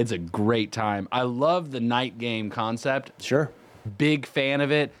good time. It's a great time. I love the night game concept. Sure. Big fan of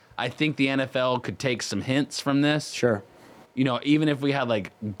it. I think the NFL could take some hints from this. Sure. You know, even if we had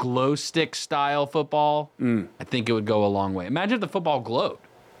like glow stick style football, I think it would go a long way. Imagine if the football glowed.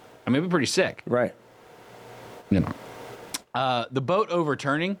 I mean, it'd be pretty sick. Right. You know, the boat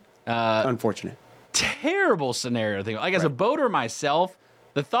overturning. Unfortunate. Terrible scenario thing. Like as a boater myself,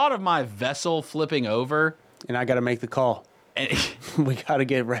 the thought of my vessel flipping over, And I got to make the call. and We got to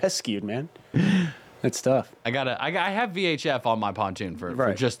get rescued, man. That's tough. I have VHF on my pontoon for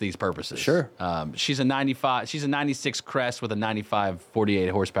Right. just these purposes. Sure. She's a 96 Crest with a 95 48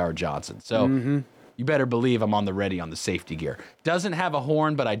 horsepower Johnson. So you better believe I'm on the ready on the safety gear. Doesn't have a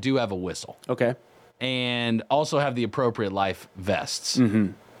horn, but I do have a whistle. Okay. And also have the appropriate life vests.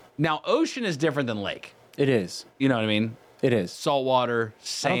 Now, ocean is different than lake. It is. You know what I mean? It is. Saltwater, I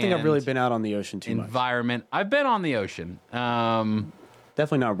sand. don't think I've really been out on the ocean too much. environment. I've been on the ocean.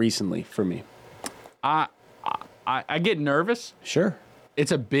 Definitely not recently for me. I get nervous. Sure.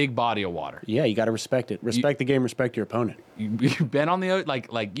 It's a big body of water. Yeah, you got to respect it. Respect the game. Respect your opponent. You've been on the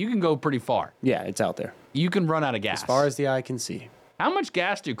like you can go pretty far. Yeah, it's out there. You can run out of gas. As far as the eye can see. How much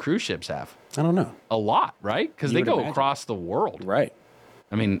gas do cruise ships have? I don't know. A lot, right? Because You they would go imagine. across the world. Right.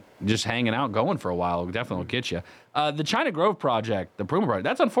 I mean, just hanging out, going for a while, definitely will get you. The China Grove project, the Puma project,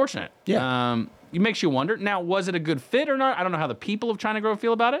 that's unfortunate. Yeah. It makes you wonder. Now, was it a good fit or not? I don't know how the people of China Grove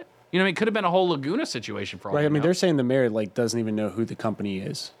feel about it. You know, what I mean, it could have been a whole Laguna situation for all Right. we I mean, know. they're saying the mayor doesn't even know who the company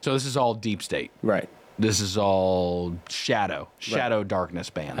is. So this is all deep state. Right. This is all shadow darkness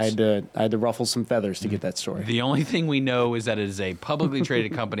bands. I had to ruffle some feathers to get that story. The only thing we know is that it is a publicly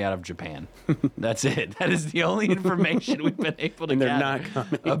traded company out of Japan. That's it. That is the only information we've been able to And they're gather not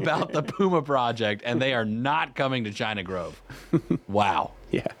coming. about the Puma project, and they are not coming to China Grove. Wow.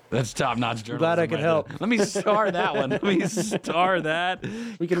 Yeah. That's top-notch journalism. Glad I could right help. there. Let me star that one. Let me star that.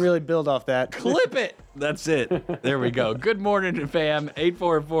 We can really build off that. Clip it. That's it. There we go. Good morning, fam.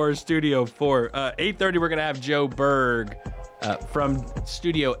 844 Studio 4. 8:30, we're going to have Joe Berg from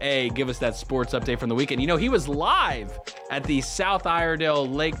Studio A give us that sports update from the weekend. You know, he was live at the South Iredale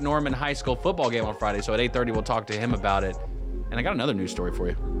Lake Norman High School football game on Friday, so at 8:30, we'll talk to him about it. And I got another news story for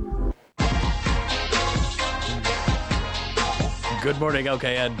you. Good morning,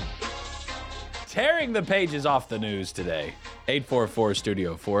 LKN. Tearing the pages off the news today. 844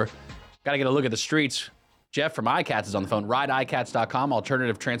 Studio 4. Got to get a look at the streets. Jeff from iCats is on the phone. RideICats.com,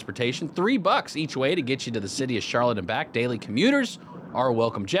 alternative transportation. $3 each way to get you to the city of Charlotte and back. Daily commuters are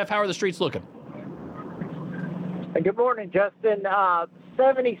welcome. Jeff, how are the streets looking? Good morning, Justin.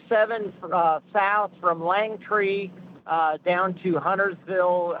 77 south from Langtree down to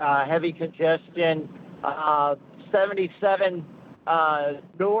Huntersville, heavy congestion. 77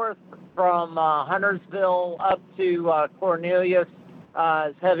 north from Huntersville up to Cornelius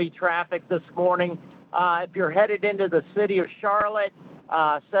is heavy traffic this morning. If you're headed into the city of Charlotte,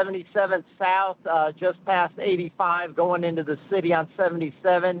 77 south, just past 85, going into the city on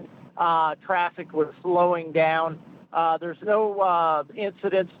 77, traffic was slowing down. There's no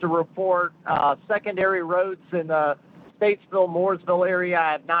incidents to report. Secondary roads in the Statesville, Mooresville area,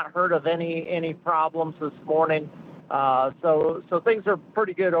 I have not heard of any problems this morning. So things are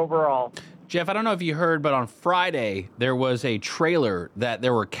pretty good overall. Jeff, I don't know if you heard, but on Friday there was a trailer that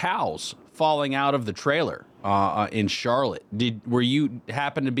there were cows falling out of the trailer in Charlotte. Were you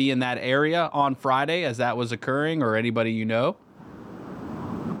happen to be in that area on Friday as that was occurring, or anybody you know?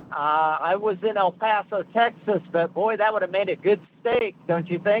 I was in El Paso, Texas, but boy, that would have made a good steak, don't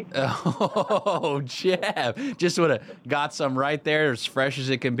you think? Oh, Jeff, just would have got some right there, as fresh as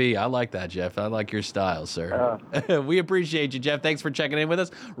it can be. I like that, Jeff. I like your style, sir. We appreciate you, Jeff. Thanks for checking in with us.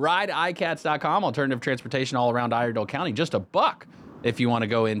 RideICats.com, alternative transportation all around Iredell County. Just $1 if you want to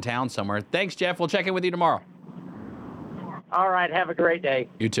go in town somewhere. Thanks, Jeff. We'll check in with you tomorrow. All right, have a great day.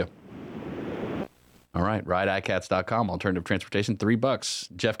 You too. All right, RideICats.com, alternative transportation,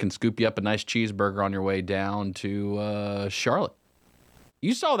 $3. Jeff can scoop you up a nice cheeseburger on your way down to Charlotte.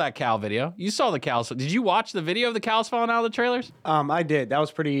 You saw that cow video. You saw the cows. Did you watch the video of the cows falling out of the trailers? I did. That was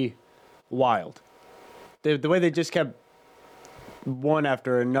pretty wild. The way they just kept one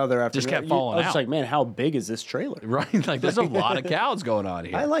after another Just kept falling I was out. like, man, how big is this trailer? Right, like there's a lot of cows going on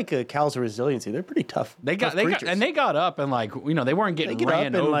here. I like cows' resiliency. They're pretty tough. They got up and like they weren't getting They get ran up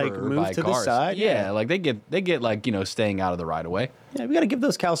and, over like, move by to the cars. side, Yeah, yeah. like they get like staying out of the right of way. Yeah, we got to give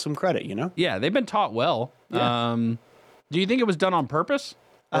those cows some credit, you know? Yeah, they've been taught well. Yeah. Do you think it was done on purpose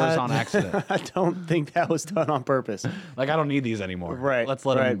or was it on accident? I don't think that was done on purpose. Like I don't need these anymore. Right. Let's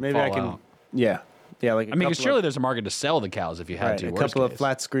let them Maybe fall I can. out. Yeah. Yeah. Like I mean, because surely there's a market to sell the cows if you had to. a worst couple of case.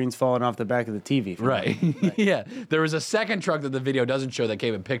 flat screens falling off the back of the TV. Right. Yeah. There was a second truck that the video doesn't show that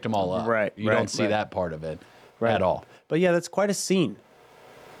came and picked them all up. Right, You right, don't see right. that part of it Right. at all. But yeah, that's quite a scene.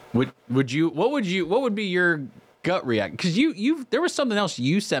 What would be your gut reaction? Because there was something else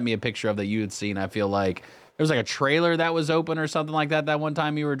you sent me a picture of that you had seen. I feel like there was like a trailer that was open or something like that. That one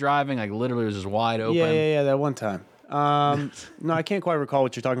time you were driving, like literally it was just wide open. Yeah. That one time. No, I can't quite recall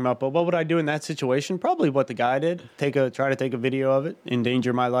what you're talking about. But what would I do in that situation? Probably what the guy did. Try to take a video of it,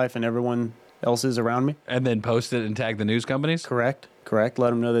 endanger my life and everyone else's around me. And then post it and tag the news companies. Correct.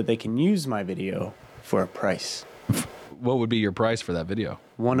 Let them know that they can use my video for a price. What would be your price for that video?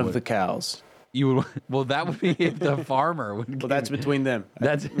 One of the cows. You would. Well, that would be if the farmer would. Well, that's between them.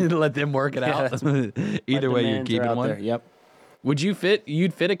 That's let them work it out. Either way, you're keeping one. There. Yep. Would you fit?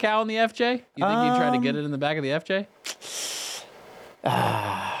 You'd fit a cow in the FJ? You think you'd try to get it in the back of the FJ?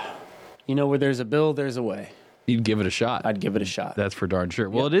 Where there's a bill, there's a way. You'd give it a shot. I'd give it a shot. That's for darn sure.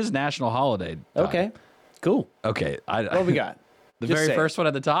 Well, it is National Holiday time. Okay. Cool. Okay. What we got? The Just very say first one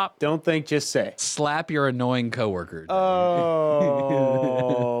at the top. Don't think, just say. Slap your annoying coworker. Oh,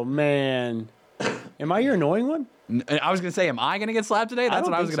 man. Am I your annoying one? I was gonna say, am I gonna get slapped today? That's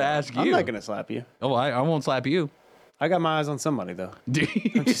what I was gonna ask you. I'm not gonna slap you. Oh, I won't slap you. I got my eyes on somebody, though.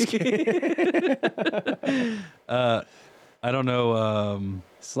 I'm just kidding. I don't know.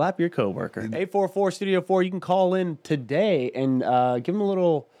 Slap your coworker. 844 Studio 4. You can call in today and give him a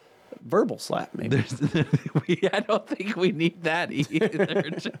little verbal slap, maybe. I don't think we need that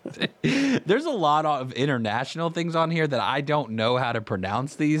either. There's a lot of international ththings on here that I don't know how to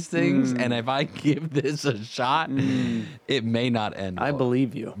pronounce these things, and if I give this a shot, it may not end well. I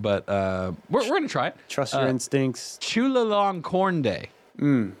believe you. But we're going to try it. Trust your instincts. Chulalong Corn Day.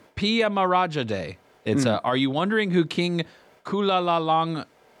 Pia Maharaja Day. It's are you wondering who King Kulalalong...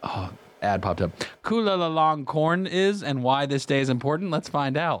 Oh, ad popped up. Kulalalong Corn is and why this day is important? Let's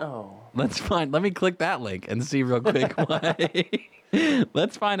find out. Let me click that link and see real quick why.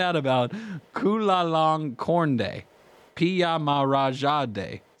 Let's find out about Kulalalong Corn Day. Pia Maharaja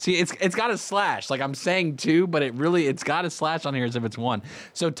Day. See, it's got a slash. Like I'm saying two, but it's got a slash on here as if it's one.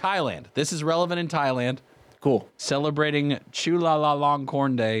 So Thailand. This is relevant in Thailand. Cool. Celebrating Chulalong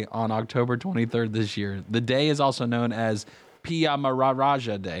Corn Day on October 23rd this year. The day is also known as Pia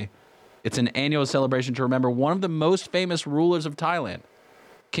Maharaja Day. It's an annual celebration to remember one of the most famous rulers of Thailand,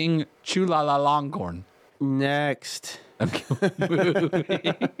 King Chulalongkorn. Next.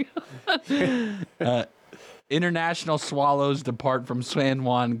 International Swallows Depart from San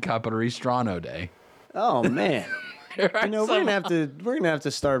Juan Capistrano Day. Oh, man. You know, we're gonna have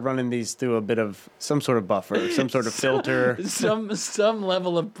to start running these through a bit of some sort of buffer, some sort of filter. some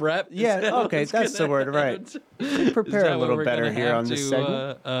level of prep. Yeah, okay, that's the word, right. Prepare a little better here on this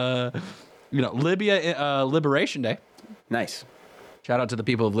segment. Libya Liberation Day. Nice. Shout out to the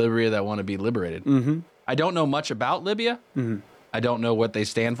people of Libya that want to be liberated. Mm-hmm. I don't know much about Libya. Mm-hmm. I don't know what they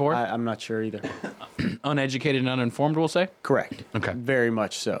stand for. I'm not sure either. Uneducated and uninformed, we'll say? Correct. Okay. Very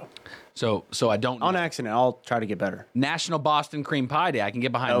much so. So I don't know. On accident, I'll try to get better. National Boston Cream Pie Day. I can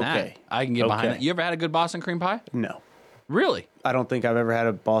get behind that. Okay. I can get behind that. You ever had a good Boston Cream Pie? No. Really? I don't think I've ever had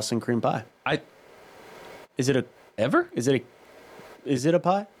a Boston cream pie. Is it a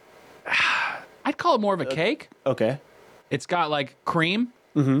pie? I'd call it more of a cake. Okay. It's got like cream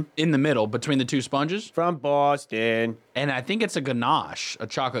in the middle between the two sponges. From Boston. And I think it's a ganache, a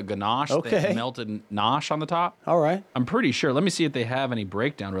chocolate ganache. Okay. Melted nosh on the top. All right. I'm pretty sure. Let me see if they have any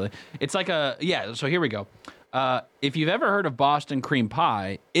breakdown, really. It's like so here we go. If you've ever heard of Boston cream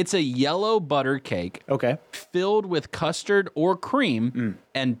pie, it's a yellow butter cake filled with custard or cream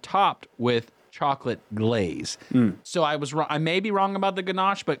and topped with chocolate glaze. So I was wrong. I may be wrong about the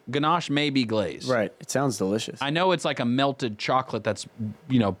ganache, but ganache may be glaze. Right. It sounds delicious. I know it's like a melted chocolate that's,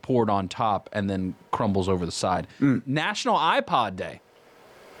 poured on top and then crumbles over the side. National iPod Day.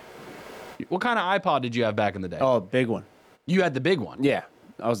 What kind of iPod did you have back in the day? Oh, big one. You had the big one. Yeah.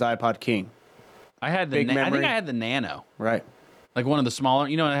 I was the iPod king. I had the I think I had the Nano. Right. Like one of the smaller,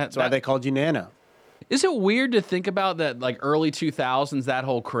 That's why they called you Nano. Is it weird to think about that, like early 2000s, that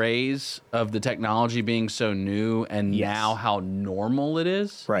whole craze of the technology being so new and now how normal it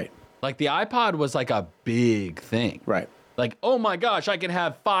is? Right. Like the iPod was like a big thing. Right. Like, oh my gosh, I can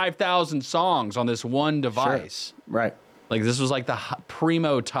have 5,000 songs on this one device. Sure. Right. Like this was like the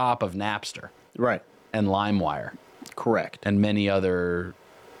primo top of Napster. Right. And LimeWire. Correct. And many other.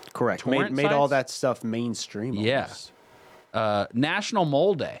 Correct. Made all that stuff mainstream. Almost. Yeah. National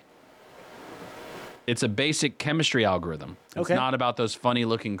Mole Day. It's a basic chemistry algorithm. It's not about those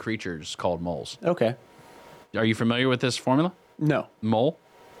funny-looking creatures called moles. Okay. Are you familiar with this formula? No. Mole?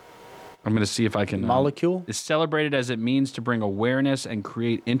 I'm going to see if I can... Molecule? It's celebrated as it means to bring awareness and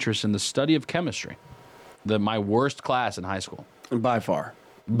create interest in the study of chemistry. My worst class in high school. By far.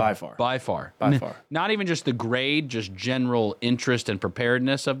 By far. Not even just the grade, just general interest and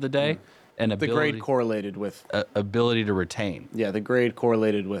preparedness of the day. And ability, the grade correlated with... ability to retain. Yeah, the grade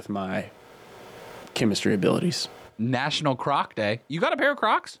correlated with my chemistry abilities. National Croc Day. You got a pair of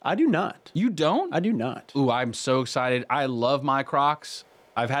Crocs? I do not. You don't? I do not. Ooh, I'm so excited. I love my Crocs.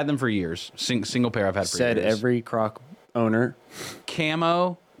 I've had them for years. Single pair I've had for years. Said every Croc owner.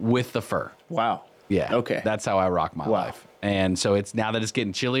 Camo with the fur. Wow. Yeah. Okay. That's how I rock my life. And so it's now that it's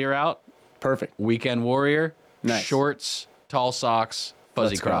getting chillier out. Perfect. Weekend Warrior. Nice. Shorts, tall socks,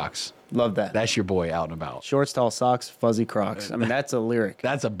 fuzzy Crocs. Love that. That's your boy out and about. Shorts, tall socks, fuzzy Crocs. I mean, that's a lyric.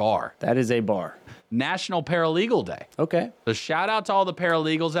 That's a bar. That is a bar. National Paralegal Day. Okay. So shout out to all the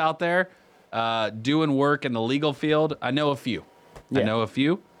paralegals out there doing work in the legal field. I know a few. Yeah. I know a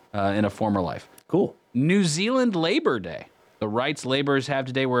few in a former life. Cool. New Zealand Labor Day. The rights laborers have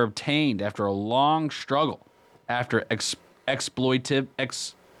today were obtained after a long struggle, after exploitative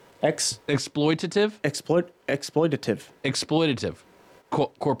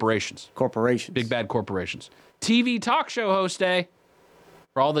corporations. Big bad corporations. TV talk show host day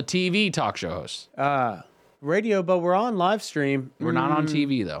for all the TV talk show hosts. Radio, but we're on live stream. We're not on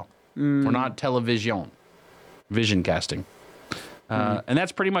TV though. We're not television, vision casting. And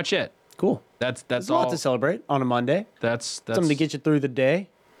that's pretty much it. Cool. That's There's all. a lot to celebrate on a Monday. That's something to get you through the day.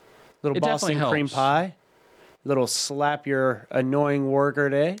 Little It Boston definitely cream helps. pie. Little slap your annoying worker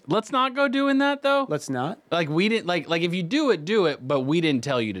day. Let's not go doing that though. Let's not. Like we didn't like if you do it, but we didn't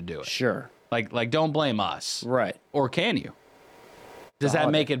tell you to do it. Sure. Like don't blame us. Right. Or can you? Does that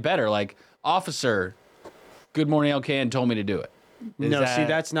holiday. make it better? Like, officer, Good Morning LKN told me to do it. No, see,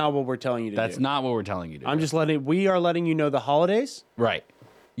 that's not what we're telling you to do. That's not what we're telling you to do. We are letting you know the holidays. Right.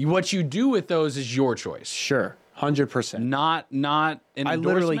 What you do with those is your choice. Sure. 100%. Not an endorsement. I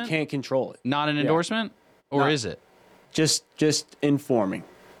literally can't control it. Not an endorsement? Or is it? Just informing.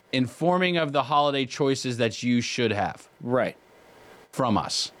 Informing of the holiday choices that you should have. Right. From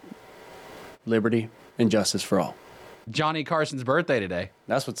us. Liberty and justice for all. Johnny Carson's birthday today.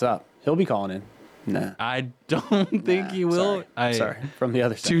 That's what's up. He'll be calling in. Nah. I don't think he will. Sorry. From the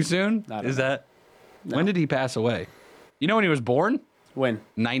other side. Too soon? I don't Is know. that? No. When did he pass away? You know when he was born? When?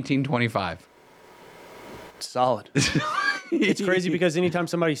 1925. Solid. It's crazy because anytime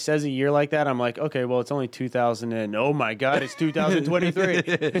somebody says a year like that, I'm like, okay, well, it's only 2000 and oh my God, it's 2023.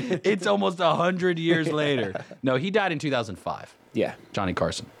 It's almost 100 years later. No, he died in 2005. Yeah. Johnny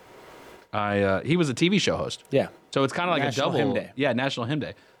Carson. He was a TV show host. Yeah. So it's kind of like National a double. Hymn Day. Yeah, National Hymn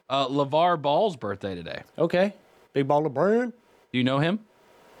Day. LeVar Ball's birthday today. Okay. Big Baller Brand. Do you know him?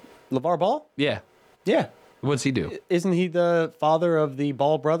 LeVar Ball? Yeah. Yeah. What's he do? Isn't he the father of the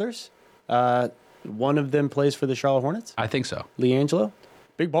Ball brothers? One of them plays for the Charlotte Hornets. I think so. LiAngelo.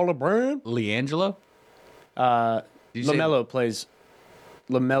 Big Baller Brand. LiAngelo? LaMelo plays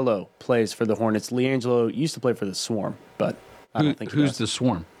for the Hornets. LiAngelo used to play for the Swarm, but I don't think he Who's does. the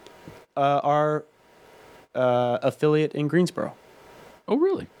Swarm? Our affiliate in Greensboro. Oh,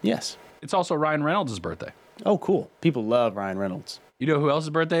 really? Yes. It's also Ryan Reynolds' birthday. Oh, cool. People love Ryan Reynolds. You know who else's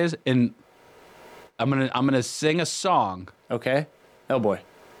birthday is? And I'm gonna sing a song. Okay. Oh boy.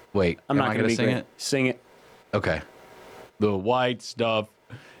 Wait, I'm not am I gonna be sing great. it? Sing it. Okay. The white stuff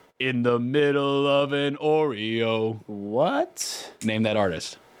in the middle of an Oreo. What? Name that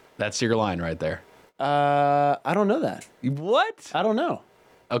artist. That's your line right there. I don't know that. What? I don't know.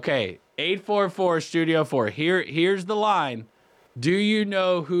 Okay, 844 Studio 4. Here's the line. Do you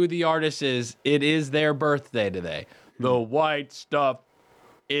know who the artist is? It is their birthday today. The white stuff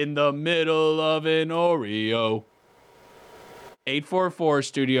in the middle of an Oreo. 844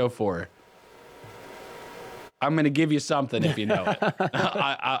 Studio 4. I'm going to give you something if you know it.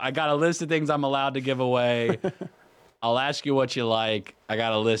 I got a list of things I'm allowed to give away. I'll ask you what you like. I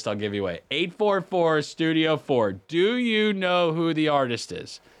got a list I'll give you away. 844 Studio 4. Do you know who the artist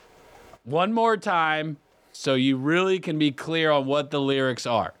is? One more time so you really can be clear on what the lyrics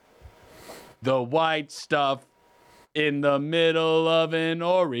are. The white stuff in the middle of an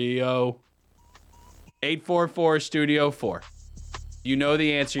Oreo. 844 Studio 4. You know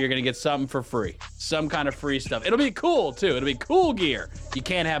the answer. You're going to get something for free. Some kind of free stuff. It'll be cool, too. It'll be cool gear. You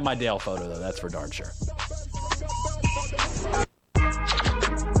can't have my Dale photo, though. That's for darn sure.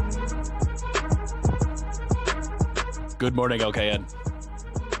 Good morning, OKN.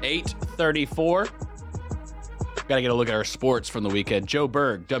 8:34. Got to get a look at our sports from the weekend. Joe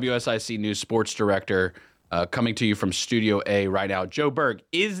Berg, WSIC News Sports Director, coming to you from Studio A right now. Joe Berg,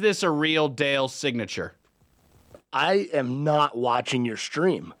 is this a real Dale signature? I am not watching your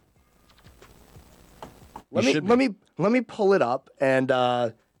stream. Let should me pull it up and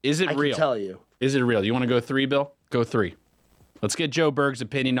Is it I real? can tell you. Is it real? You want to go 3, Bill? Go 3. Let's get Joe Berg's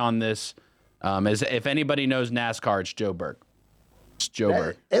opinion on this. As if anybody knows NASCAR, it's Joe Berg. It's Joe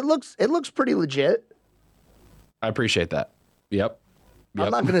Berg. It looks pretty legit. I appreciate that. Yep. I'm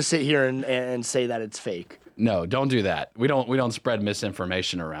not gonna sit here and say that it's fake. No, don't do that. We don't spread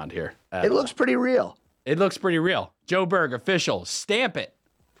misinformation around here. It looks pretty real. It looks pretty real. Joe Berg, official. Stamp it.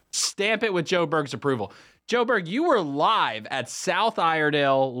 Stamp it with Joe Berg's approval. Joe Berg, you were live at South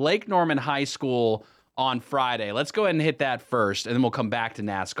Iredale, Lake Norman High School on Friday. Let's go ahead and hit that first, and then we'll come back to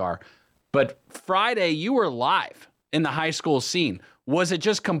NASCAR. But Friday, you were live in the high school scene. Was it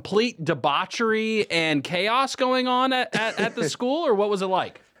just complete debauchery and chaos going on at the school, or what was it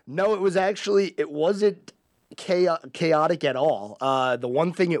like? No, it wasn't chaotic at all. The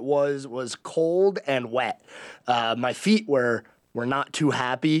one thing it was cold and wet. My feet were not too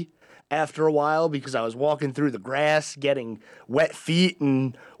happy after a while because I was walking through the grass, getting wet feet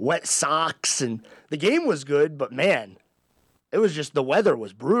and wet socks, and the game was good, but man, it was just the weather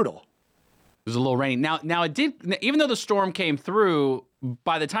was brutal. It was a little rainy. Now it did, even though the storm came through,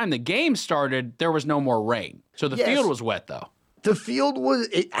 by the time the game started, there was no more rain. So the field was wet, though. The field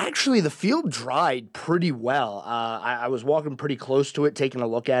the field dried pretty well. I was walking pretty close to it, taking a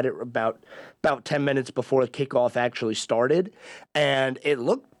look at it about 10 minutes before the kickoff actually started, and it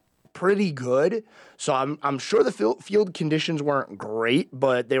looked pretty good. So I'm sure the field conditions weren't great,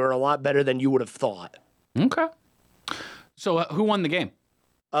 but they were a lot better than you would have thought. Okay. So who won the game?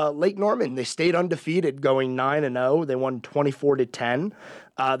 Lake Norman. They stayed undefeated, going 9-0. They won 24-10.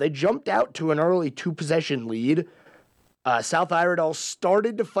 They jumped out to an early 2-possession lead. South Iredale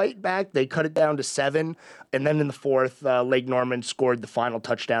started to fight back. They cut it down to 7, and then in the fourth, Lake Norman scored the final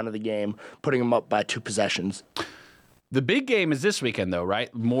touchdown of the game, putting them up by 2 possessions. The big game is this weekend, though,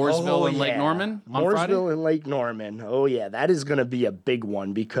 right? Mooresville and Lake Norman on Friday? Mooresville and Lake Norman. Oh, yeah, that is going to be a big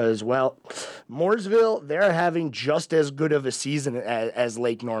one because, well, Mooresville, they're having just as good of a season as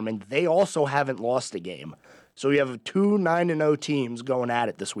Lake Norman. They also haven't lost a game. So we have 2 9-0 teams going at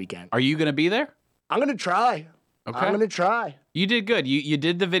it this weekend. Are you going to be there? I'm going to try. Okay. I'm going to try. You did good. You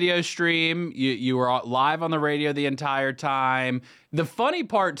did the video stream. You were live on the radio the entire time. The funny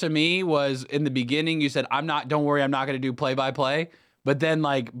part to me was in the beginning, you said, don't worry, I'm not going to do play-by-play. But then,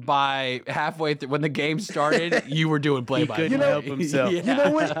 like, by halfway through, when the game started, you were doing play-by-play. couldn't help himself. You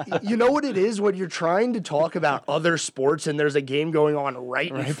know what? You know what it is when you're trying to talk about other sports and there's a game going on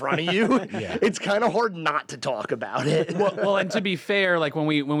right in front of you. It's kind of hard not to talk about it. Well, and to be fair, like when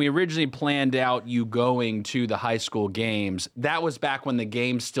we originally planned out you going to the high school games, that was back when the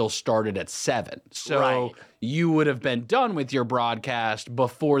game still started at 7. So Right. you would have been done with your broadcast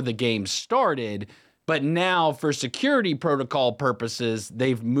before the game started. But now, for security protocol purposes,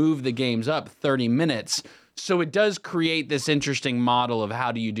 they've moved the games up 30 minutes. So it does create this interesting model of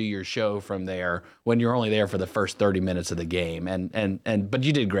how do you do your show from there when you're only there for the first 30 minutes of the game. But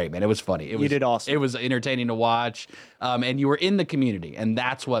you did great, man. It was funny. You did awesome. It was entertaining to watch, and you were in the community, and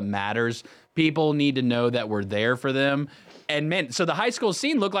that's what matters. People need to know that we're there for them. And man, so the high school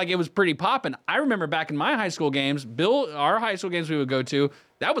scene looked like it was pretty popping. I remember back in my high school games, our high school games we would go to,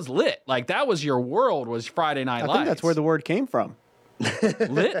 that was lit. Like that was your world, was Friday Night Lights. I think that's where the word came from.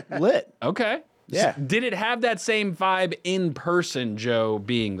 lit. Lit. Okay. Yeah. Did it have that same vibe in person, Joe,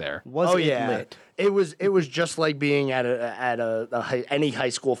 being there? Was it lit? It was just like being at any high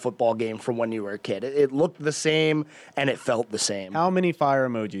school football game from when you were a kid. It looked the same and it felt the same. How many fire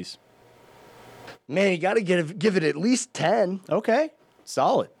emojis? Man, you got to give it at least 10. Okay.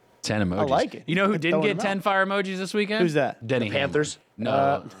 Solid. 10 emojis. I like it. You know who Keep didn't throwing get them 10 out. fire emojis this weekend? Who's that? Denny The Panthers?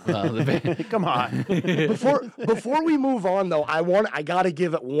 Hamlin. No. Come on. Before we move on, though, I got to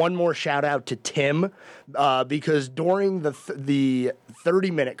give one more shout out to Tim because during the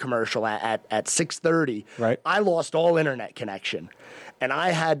 30-minute commercial at 6:30, Right. I lost all internet connection, and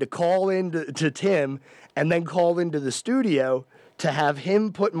I had to call in to Tim and then call into the studio to have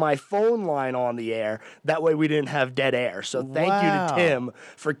him put my phone line on the air. That way we didn't have dead air. So thank you Wow. to Tim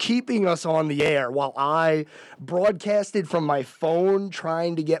for keeping us on the air while I broadcasted from my phone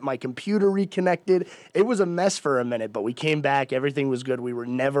trying to get my computer reconnected. It was a mess for a minute, but we came back. Everything was good. We were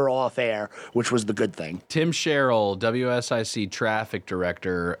never off air, which was the good thing. Tim Sherrill, WSIC traffic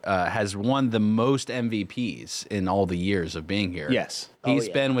director, has won the most MVPs in all the years of being here. Yes. He's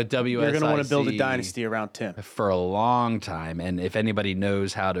yeah. been with WSIC. You're going to want to build a dynasty around Tim. for a long time. And if anybody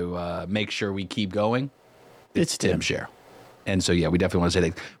knows how to make sure we keep going, It's Tim Sherrill. And so, yeah, we definitely want to say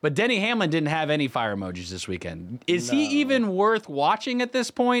thanks. But Denny Hamlin didn't have any fire emojis this weekend. Is he even worth watching at this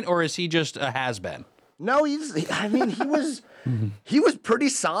point, or is he just a has-been? No, he was he was pretty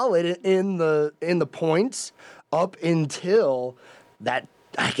solid in the points up until that.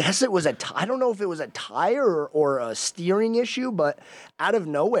 I guess it was I don't know if it was a tire or a steering issue, but out of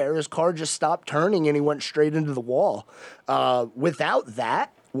nowhere, his car just stopped turning and he went straight into the wall. Without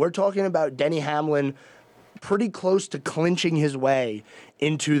that, we're talking about Denny Hamlin pretty close to clinching his way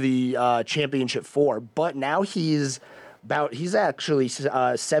into the championship 4, but now he's actually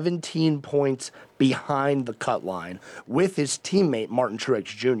 17 points behind the cut line with his teammate Martin Truex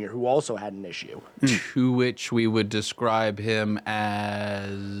Jr., who also had an issue. To which we would describe him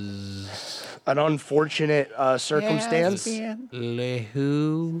as An unfortunate circumstance.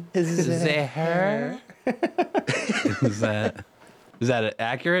 Who is her? Is that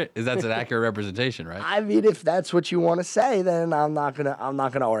accurate? That's an accurate representation, right? I mean, if that's what you want to say, then I'm not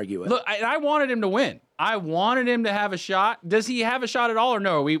gonna argue it. Look, I wanted him to win. I wanted him to have a shot. Does he have a shot at all, or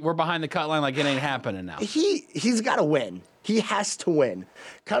no? We're behind the cut line like it ain't happening now. He's got to win. He has to win.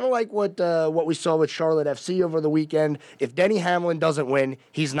 Kind of like what we saw with Charlotte FC over the weekend. If Denny Hamlin doesn't win,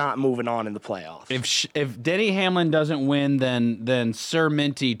 he's not moving on in the playoffs. If Denny Hamlin doesn't win, then Sir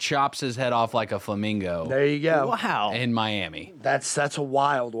Minty chops his head off like a flamingo. There you go. Wow. In Miami. That's a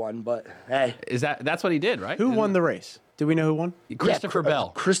wild one, but hey. That's what he did, right? Who won the race? Do we know who won? Christopher Bell.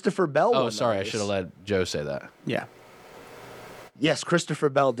 Christopher Bell won Oh, sorry, the I race. should have let Joe say that. Yeah. Yes, Christopher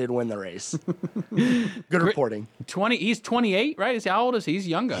Bell did win the race. Good reporting. 20. He's 28, right? How old is he? He's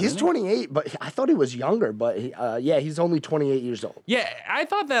younger. He's 28, but I thought he was younger, but he's only 28 years old. Yeah, I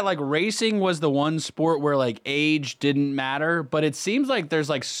thought that like racing was the one sport where like age didn't matter, but it seems like there's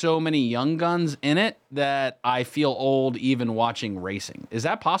like so many young guns in it that I feel old even watching racing. Is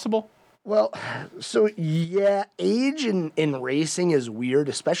that possible? Well, so yeah, age in racing is weird,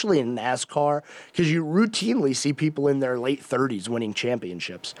 especially in NASCAR, because you routinely see people in their late 30s winning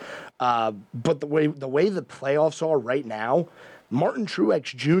championships. But the way the playoffs are right now, Martin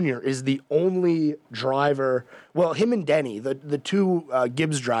Truex Jr. is the only driver. Well, him and Denny, the two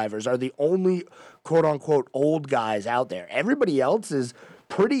Gibbs drivers, are the only quote unquote old guys out there. Everybody else is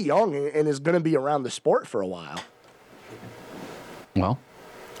pretty young and is going to be around the sport for a while. Well,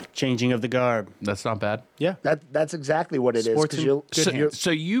 Changing of the garb. That's not bad. Yeah. That's exactly what it is. Sports 'cause in you'll- good hands. So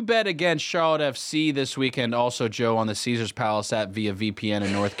you bet against Charlotte FC this weekend, also, Joe, on the Caesars Palace app via VPN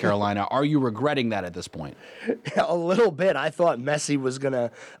in North Carolina. Are you regretting that at this point? A little bit. I thought Messi was going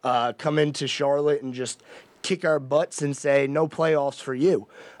to come into Charlotte and just kick our butts and say, no playoffs for you.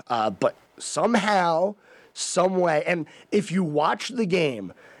 But somehow, some way, and if you watch the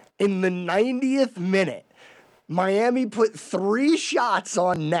game, in the 90th minute, Miami put 3 shots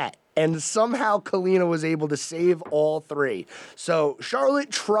on net, and somehow Kalina was able to save all 3. So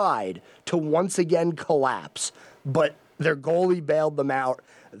Charlotte tried to once again collapse, but their goalie bailed them out.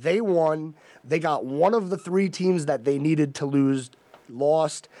 They won. They got one of the 3 teams that they needed to lose,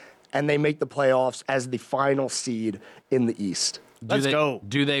 lost, and they make the playoffs as the final seed in the East. Let's go.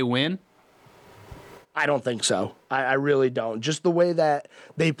 Do they win? I don't think so. I really don't. Just the way that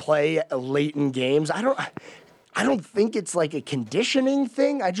they play late in games, I don't think it's like a conditioning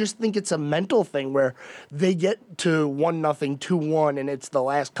thing. I just think it's a mental thing where they get to 1-0, 2-1, and it's the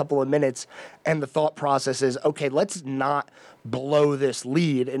last couple of minutes, and the thought process is, okay, let's not blow this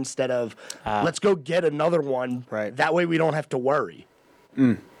lead instead of let's go get another one. Right. That way we don't have to worry.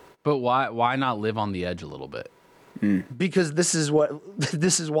 But why not live on the edge a little bit? Because this is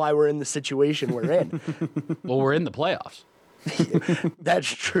why we're in the situation we're in. Well, we're in the playoffs. That's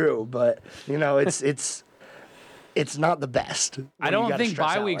true, but it's not the best. I don't think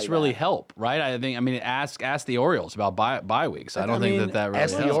bye weeks really help, right? Ask the Orioles about bye weeks. I don't think that really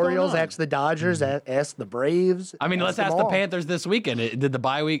Ask helps. the Orioles, ask the Dodgers, ask the Braves. Let's ask the Panthers this weekend. Did the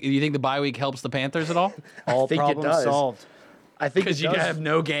bye week? Do you think the bye week helps the Panthers at all? All think it problems does. solved. I think Because you have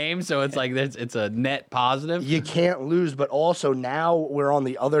no game, so it's like it's a net positive. You can't lose, but also now we're on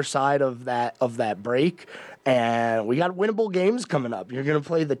the other side of that break, and we got winnable games coming up. You're going to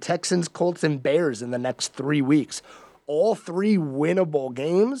play the Texans, Colts, and Bears in the next 3 weeks. All 3 winnable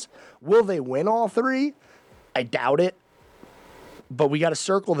games. Will they win all 3? I doubt it. But we got to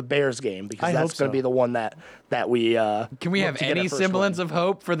circle the Bears game because I that's hope going to so. be the one that we Can we look have to get any our first semblance win. of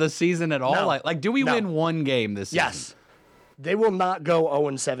hope for the season at all? No. Like do we No. win one game this season? Yes. They will not go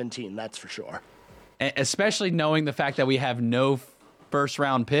 0-17, that's for sure. Especially knowing the fact that we have no first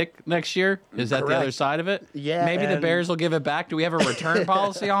round pick next year. Is that the Correct. other side of it? Yeah, Maybe the and- Bears will give it back. Do we have a return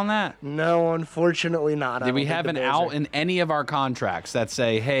policy on that? No, unfortunately not. I Did don't we think have the an Bears out are- in any of our contracts that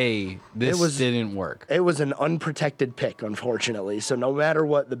say, hey, this didn't work? It was an unprotected pick, unfortunately. So no matter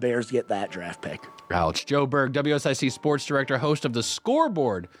what, the Bears get that draft pick. Ouch. Joe Berg, WSIC Sports Director, host of The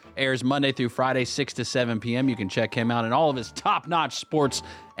Scoreboard, airs Monday through Friday, 6 to 7 p.m. You can check him out and all of his top-notch sports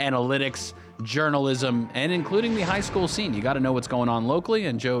analytics, journalism, and including the high school scene. You got to know what's going on locally,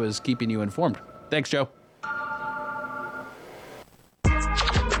 and Joe is keeping you informed. Thanks, Joe.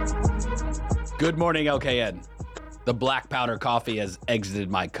 Good morning, LKN. The black powder coffee has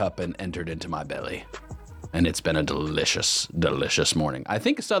exited my cup and entered into my belly. And it's been a delicious, delicious morning. I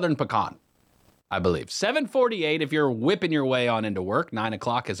think Southern Pecan. I believe. 7:48 if you're whipping your way on into work. 9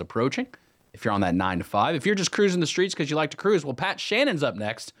 o'clock is approaching. If you're on that 9 to 5. If you're just cruising the streets because you like to cruise, well, Pat Shannon's up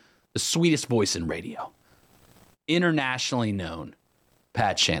next. The sweetest voice in radio. Internationally known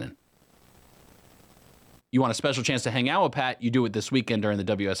Pat Shannon. You want a special chance to hang out with Pat? You do it this weekend during the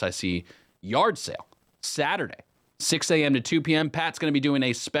WSIC yard sale. Saturday, 6 a.m. to 2 p.m. Pat's going to be doing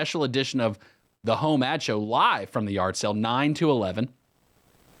a special edition of the Home Ad Show live from the yard sale, 9 to 11.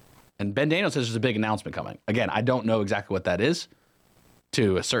 And Ben Daniels says there's a big announcement coming. Again, I don't know exactly what that is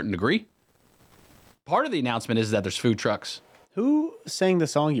to a certain degree. Part of the announcement is that there's food trucks. Who sang the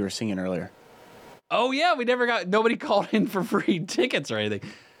song you were singing earlier? Oh, yeah, nobody called in for free tickets or anything.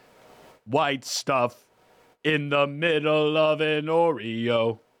 White stuff in the middle of an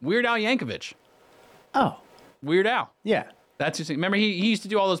Oreo. Weird Al Yankovic. Oh, Weird Al. yeah. That's his thing. Remember, he used to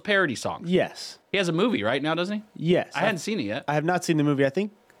do all those parody songs. Yes. He has a movie right now, doesn't he? Yes. I hadn't seen it yet. I have not seen the movie. I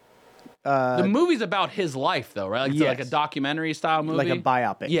think The movie's about his life, though, right? Like, Yes. like a documentary style movie? like a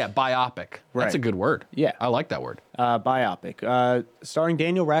biopic. Yeah, biopic. Right. That's a good word. Yeah. I like that word. Biopic. Starring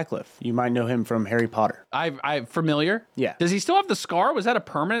Daniel Radcliffe. You might know him from Harry Potter. I'm familiar. Yeah. Does he still have the scar? Was that a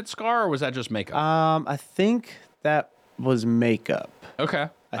permanent scar or was that just makeup? I think that was makeup. Okay.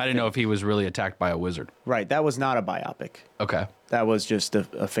 I didn't know if he was really attacked by a wizard. Right. That was not a biopic. Okay. That was just a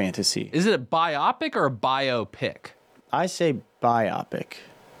fantasy. Is it a biopic or a biopic? I say biopic,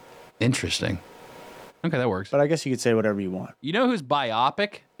 Interesting. Okay, that works. but I guess you could say whatever you want. You know who's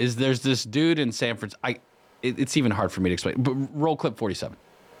biopic? Is there's this dude in San Francisco. It's even hard for me to explain. But roll clip 47.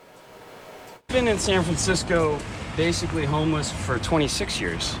 Been in San Francisco, basically homeless for 26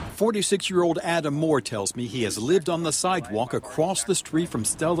 years. 46-year-old Adam Moore tells me he has lived on the sidewalk across the street from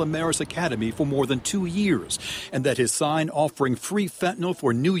Stella Maris Academy for more than 2 years, and that his sign offering free fentanyl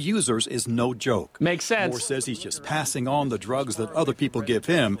for new users is no joke. Makes sense. Moore says he's just passing on the drugs that other people give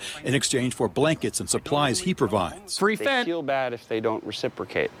him in exchange for blankets and supplies he provides. Free They feel bad if they don't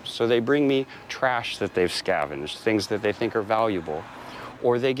reciprocate, so they bring me trash that they've scavenged, things that they think are valuable.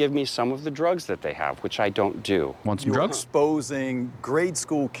 Or they give me some of the drugs that they have, which I don't do. Want some You're drugs? exposing grade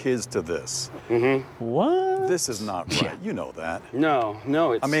school kids to this. What? This is not right. You know that. No,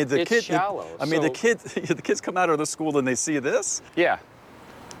 it's, I mean, it's shallow. the kids come out of the school and they see this. Yeah,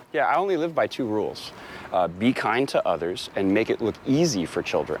 I only live by 2 rules. Be kind to others and make it look easy for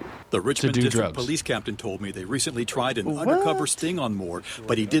children. The Richmond do District drugs. Police captain told me they recently tried an undercover sting on Moore,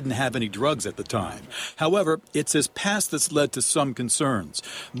 but he didn't have any drugs at the time. However, it's his past that's led to some concerns.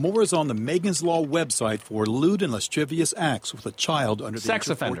 Moore is on the Megan's Law website for lewd and lascivious acts with a child under the Sex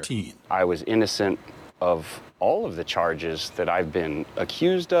age of offender. 14. I was innocent of all of the charges that I've been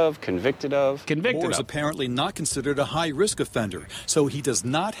accused of, convicted of. Moore is apparently not considered a high-risk offender, so he does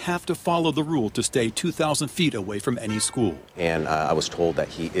not have to follow the rule to stay 2,000 feet away from any school. And I was told that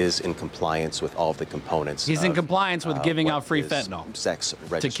he is in compliance with all of the components. He's in compliance with giving what out free his fentanyl sex to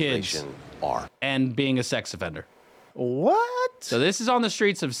kids registration are. and being a sex offender. What? So this is on the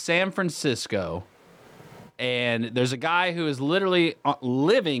streets of San Francisco, and there's a guy who is literally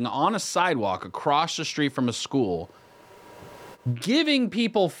living on a sidewalk across the street from a school, giving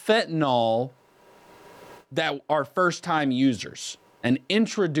people fentanyl that are first-time users and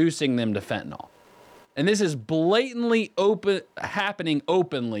introducing them to fentanyl. And this is blatantly happening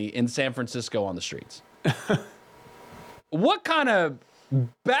openly in San Francisco on the streets. What kind of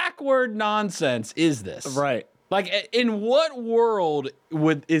backward nonsense is this? Right. Like, in what world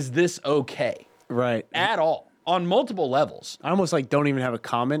is this okay? Right. At all. On multiple levels. I almost don't even have a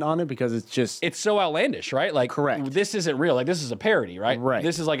comment on it because it's so outlandish, right? Like, correct. This isn't real. Like, this is a parody, right? Right.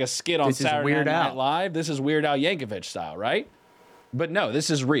 This is like a skit on This is Saturday Weird Night Al. Live. This is Weird Al Yankovic style, right? But no, this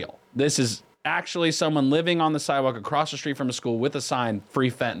is real. This is actually someone living on the sidewalk across the street from a school with a sign,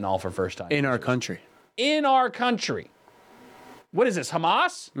 free fentanyl for first time. in our country. In our country. What is this,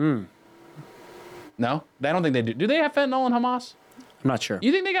 Hamas? No, I don't think they do. Do they have fentanyl in Hamas? I'm not sure.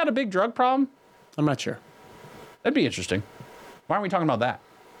 You think they got a big drug problem? I'm not sure. That'd be interesting. Why aren't we talking about that?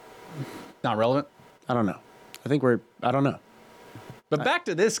 Not relevant? I don't know. I don't know. But back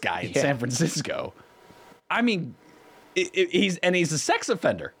to this guy in San Francisco. I mean, he's a sex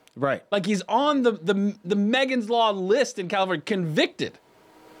offender. Right. Like, he's on the Megan's Law list in California, convicted.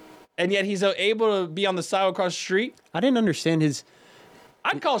 And yet he's able to be on the sidewalk across the street. I didn't understand his...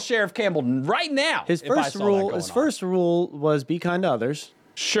 I'd call Sheriff Campbell right now. His first rule was be kind to others.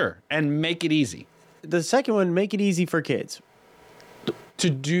 Sure, and make it easy. The second one, make it easy for kids. To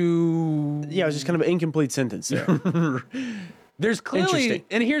do... Yeah, it was just kind of an incomplete sentence there. There's clearly...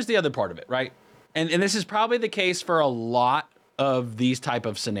 And here's the other part of it, right? And this is probably the case for a lot of these type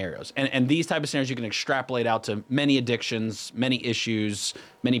of scenarios. And these type of scenarios you can extrapolate out to many addictions, many issues,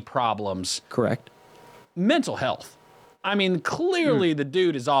 many problems. Correct. Mental health. I mean, clearly the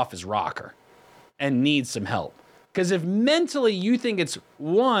dude is off his rocker and needs some help. Because if mentally you think it's,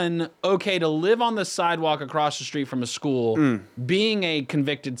 one, okay to live on the sidewalk across the street from a school, being a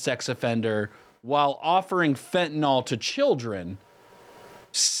convicted sex offender, while offering fentanyl to children,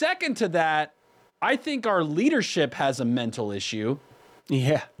 second to that, I think our leadership has a mental issue.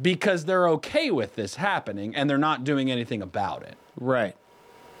 Yeah. Because they're okay with this happening and they're not doing anything about it. Right.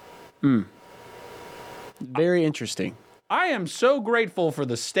 Very interesting. I am so grateful for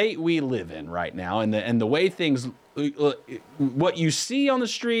the state we live in right now and the way things, what you see on the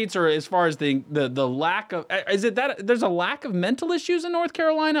streets, or as far as the lack of, is it that there's a lack of mental issues in North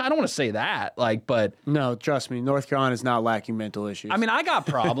Carolina? I don't want to say that, but. No, trust me, North Carolina is not lacking mental issues. I mean, I got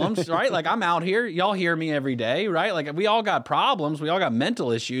problems, right? Like, I'm out here, y'all hear me every day, right? Like, we all got problems, we all got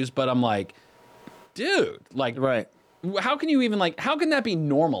mental issues, but I'm like, dude, like. Right. How can you even, how can that be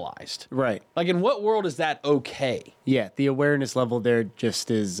normalized? Right. Like, in what world is that okay? Yeah, the awareness level there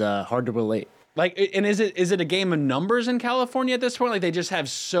just is hard to relate. Like, and is it a game of numbers in California at this point? Like, they just have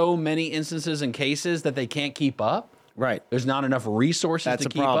so many instances and cases that they can't keep up? Right. There's not enough resources to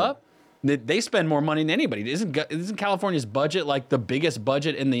keep up? They spend more money than anybody. Isn't California's budget like the biggest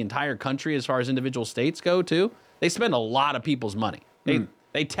budget in the entire country as far as individual states go, too? They spend a lot of people's money.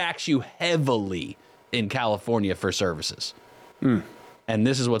 They tax you heavily in California for services. And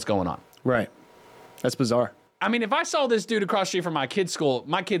this is what's going on. Right. That's bizarre. I mean, if I saw this dude across the street from my kid's school,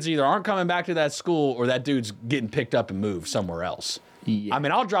 my kids either aren't coming back to that school or that dude's getting picked up and moved somewhere else. Yeah. I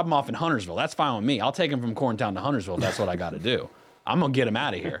mean, I'll drop them off in Huntersville. That's fine with me. I'll take them from Corntown to Huntersville if that's what I got to do. I'm gonna get them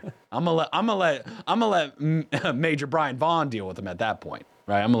out of here. I'm gonna let Major Brian Vaughn deal with them at that point,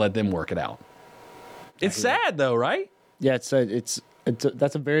 right? I'm gonna let them work it out. It's sad though, right? Yeah, that's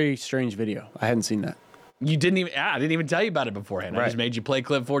a very strange video. I hadn't seen that. I didn't even tell you about it beforehand. I just made you play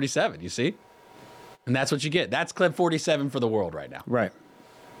clip 47. You see, and that's what you get. That's clip 47 for the world right now. Right.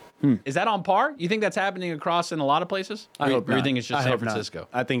 Is that on par? You think that's happening across in a lot of places? I hope not. Or you think it's just I San hope not. Francisco?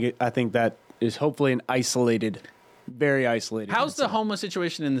 I think that is hopefully an isolated, very isolated. How's the homeless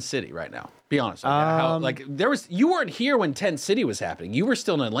situation in the city right now? Be honest. You weren't here when Tent City was happening. You were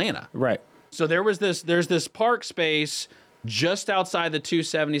still in Atlanta. Right. So there's this park space just outside the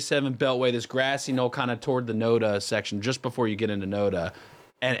 277 Beltway, this grassy knoll kind of toward the Noda section, just before you get into Noda,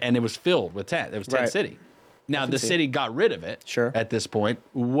 and it was filled with tent. It was Tent City. Now the city got rid of it. Sure. At this point,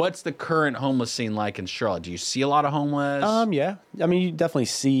 what's the current homeless scene like in Charlotte? Do you see a lot of homeless? Yeah. I mean, you definitely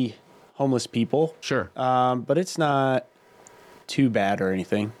see homeless people. Sure. But it's not too bad or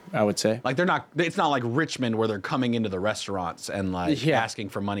anything, I would say. Like it's not like Richmond where they're coming into the restaurants and asking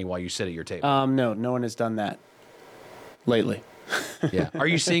for money while you sit at your table. No one has done that lately. Yeah. Are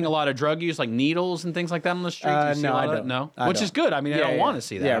you seeing a lot of drug use, like needles and things like that on the street? No, I don't. No? I Which don't. is good. I mean, I don't want to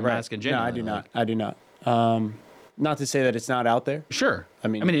see that. Yeah, I'm asking genuinely. No, I do not. Not to say that it's not out there. Sure. I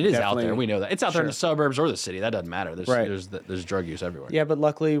mean, it is out there. We know that. It's out there in the Sure. suburbs or the city. That doesn't matter. There's drug use everywhere. Yeah, but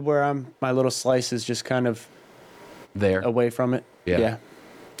luckily my little slice is just kind of there away from it. Yeah.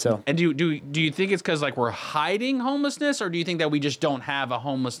 So. And do you think it's because like we're hiding homelessness, or do you think that we just don't have a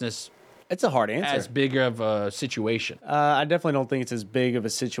homelessness? It's a hard answer. As big of a situation. I definitely don't think it's as big of a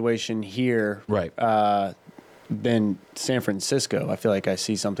situation here. Right. Than San Francisco. I feel like I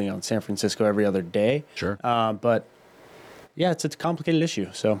see something on San Francisco every other day. Sure. But yeah, it's a complicated issue.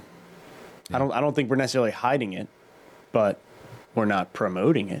 So I don't think we're necessarily hiding it, but we're not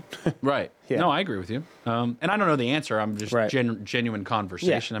promoting it. Right. Yeah. No, I agree with you. And I don't know the answer. I'm just genuine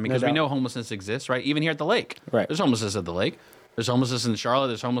conversation. Yeah, I mean, because we know homelessness exists, right? Even here at the lake. Right. There's homelessness at the lake. There's homelessness in Charlotte.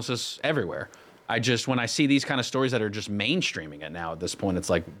 There's homelessness everywhere. When I see these kind of stories that are just mainstreaming it now at this point, it's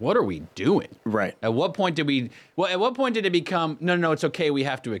like, what are we doing? Right. At what point did it become, no, it's okay, we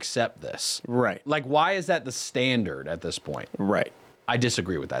have to accept this? Right. Like, why is that the standard at this point? Right. I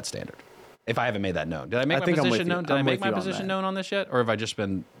disagree with that standard. If I haven't made that known. Did I make my position known? Did I make my position known on this yet? Or have I just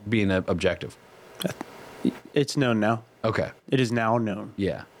been being objective? It's known now. Okay. It is now known.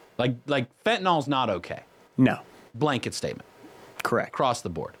 Yeah. Like fentanyl's not okay. No. Blanket statement. Correct. Across the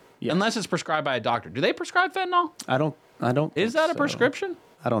board. Yes. Unless it's prescribed by a doctor. Do they prescribe fentanyl? I don't. Is that a so. prescription?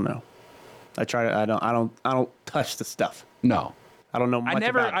 I don't know. I don't touch the stuff. No. I don't know much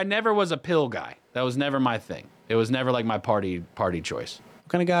about it. I never was a pill guy. That was never my thing. It was never like my party choice. What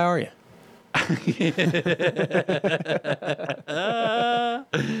kind of guy are you?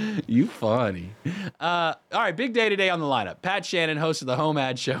 You funny. All right, big day today on the lineup. Pat Shannon, host of the Home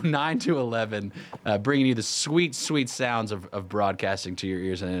Ad Show, 9 to 11, bringing you the sweet, sweet sounds of broadcasting to your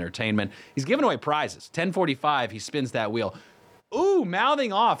ears and entertainment. He's giving away prizes. 10:45, he spins that wheel. Ooh,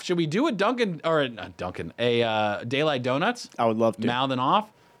 mouthing off. Should we do a Daylight Donuts? I would love to. Mouthing off?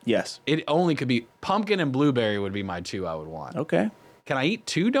 Yes. It only could be pumpkin and blueberry would be my two I would want. Okay. Can I eat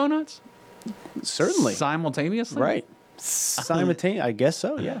 2 donuts? Certainly. Simultaneously? Right. Simultaneously, I guess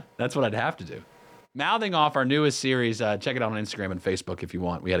so, yeah. That's what I'd have to do. Mouthing Off, our newest series. Check it out on Instagram and Facebook if you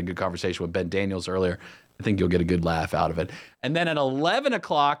want. We had a good conversation with Ben Daniels earlier. I think you'll get a good laugh out of it. And then at 11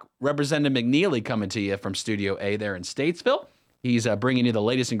 o'clock, Representative McNeely coming to you from Studio A there in Statesville. He's bringing you the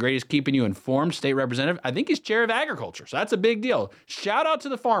latest and greatest, keeping you informed. State Representative. I think he's chair of agriculture, so that's a big deal. Shout out to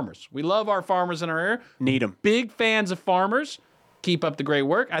the farmers. We love our farmers in our area. Need them. Big fans of farmers. Keep up the great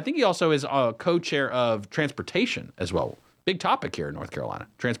work. I think he also is co-chair of transportation as well. Big topic here in North Carolina,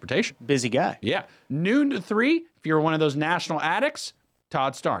 transportation. Busy guy. Yeah. Noon to 3, if you're one of those national addicts,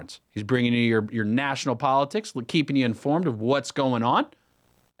 Todd Starnes. He's bringing you your national politics, keeping you informed of what's going on.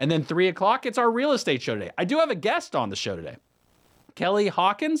 And then 3 o'clock, it's our real estate show today. I do have a guest on the show today. Kelly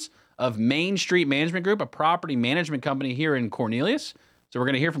Hawkins of Main Street Management Group, a property management company here in Cornelius. So we're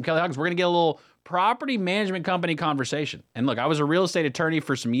going to hear from Kelly Hawkins. We're going to get a little property management company conversation. And look, I was a real estate attorney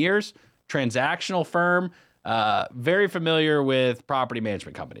for some years, transactional firm, very familiar with property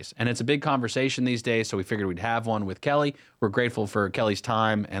management companies. And it's a big conversation these days, so we figured we'd have one with Kelly. We're grateful for Kelly's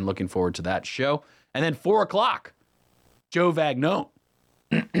time and looking forward to that show. And then 4 o'clock, Joe Vagnone,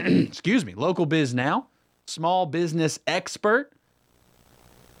 excuse me, Local Biz Now, small business expert.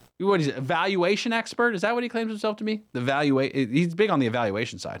 What is it? Evaluation expert? Is that what he claims himself to be? He's big on the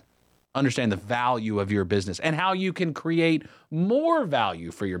evaluation side. understand the value of your business and how you can create more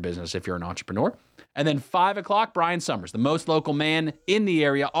value for your business if you're an entrepreneur. And then 5 o'clock, Brian Summers, the most local man in the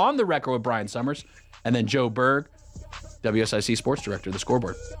area, on the record with Brian Summers. And then Joe Berg, WSIC Sports Director of The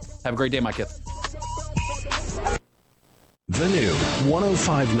Scoreboard. Have a great day, Mike Kith. The new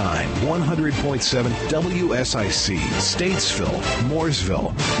 105.9, 100.7 WSIC, Statesville,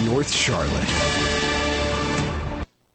 Mooresville, North Charlotte.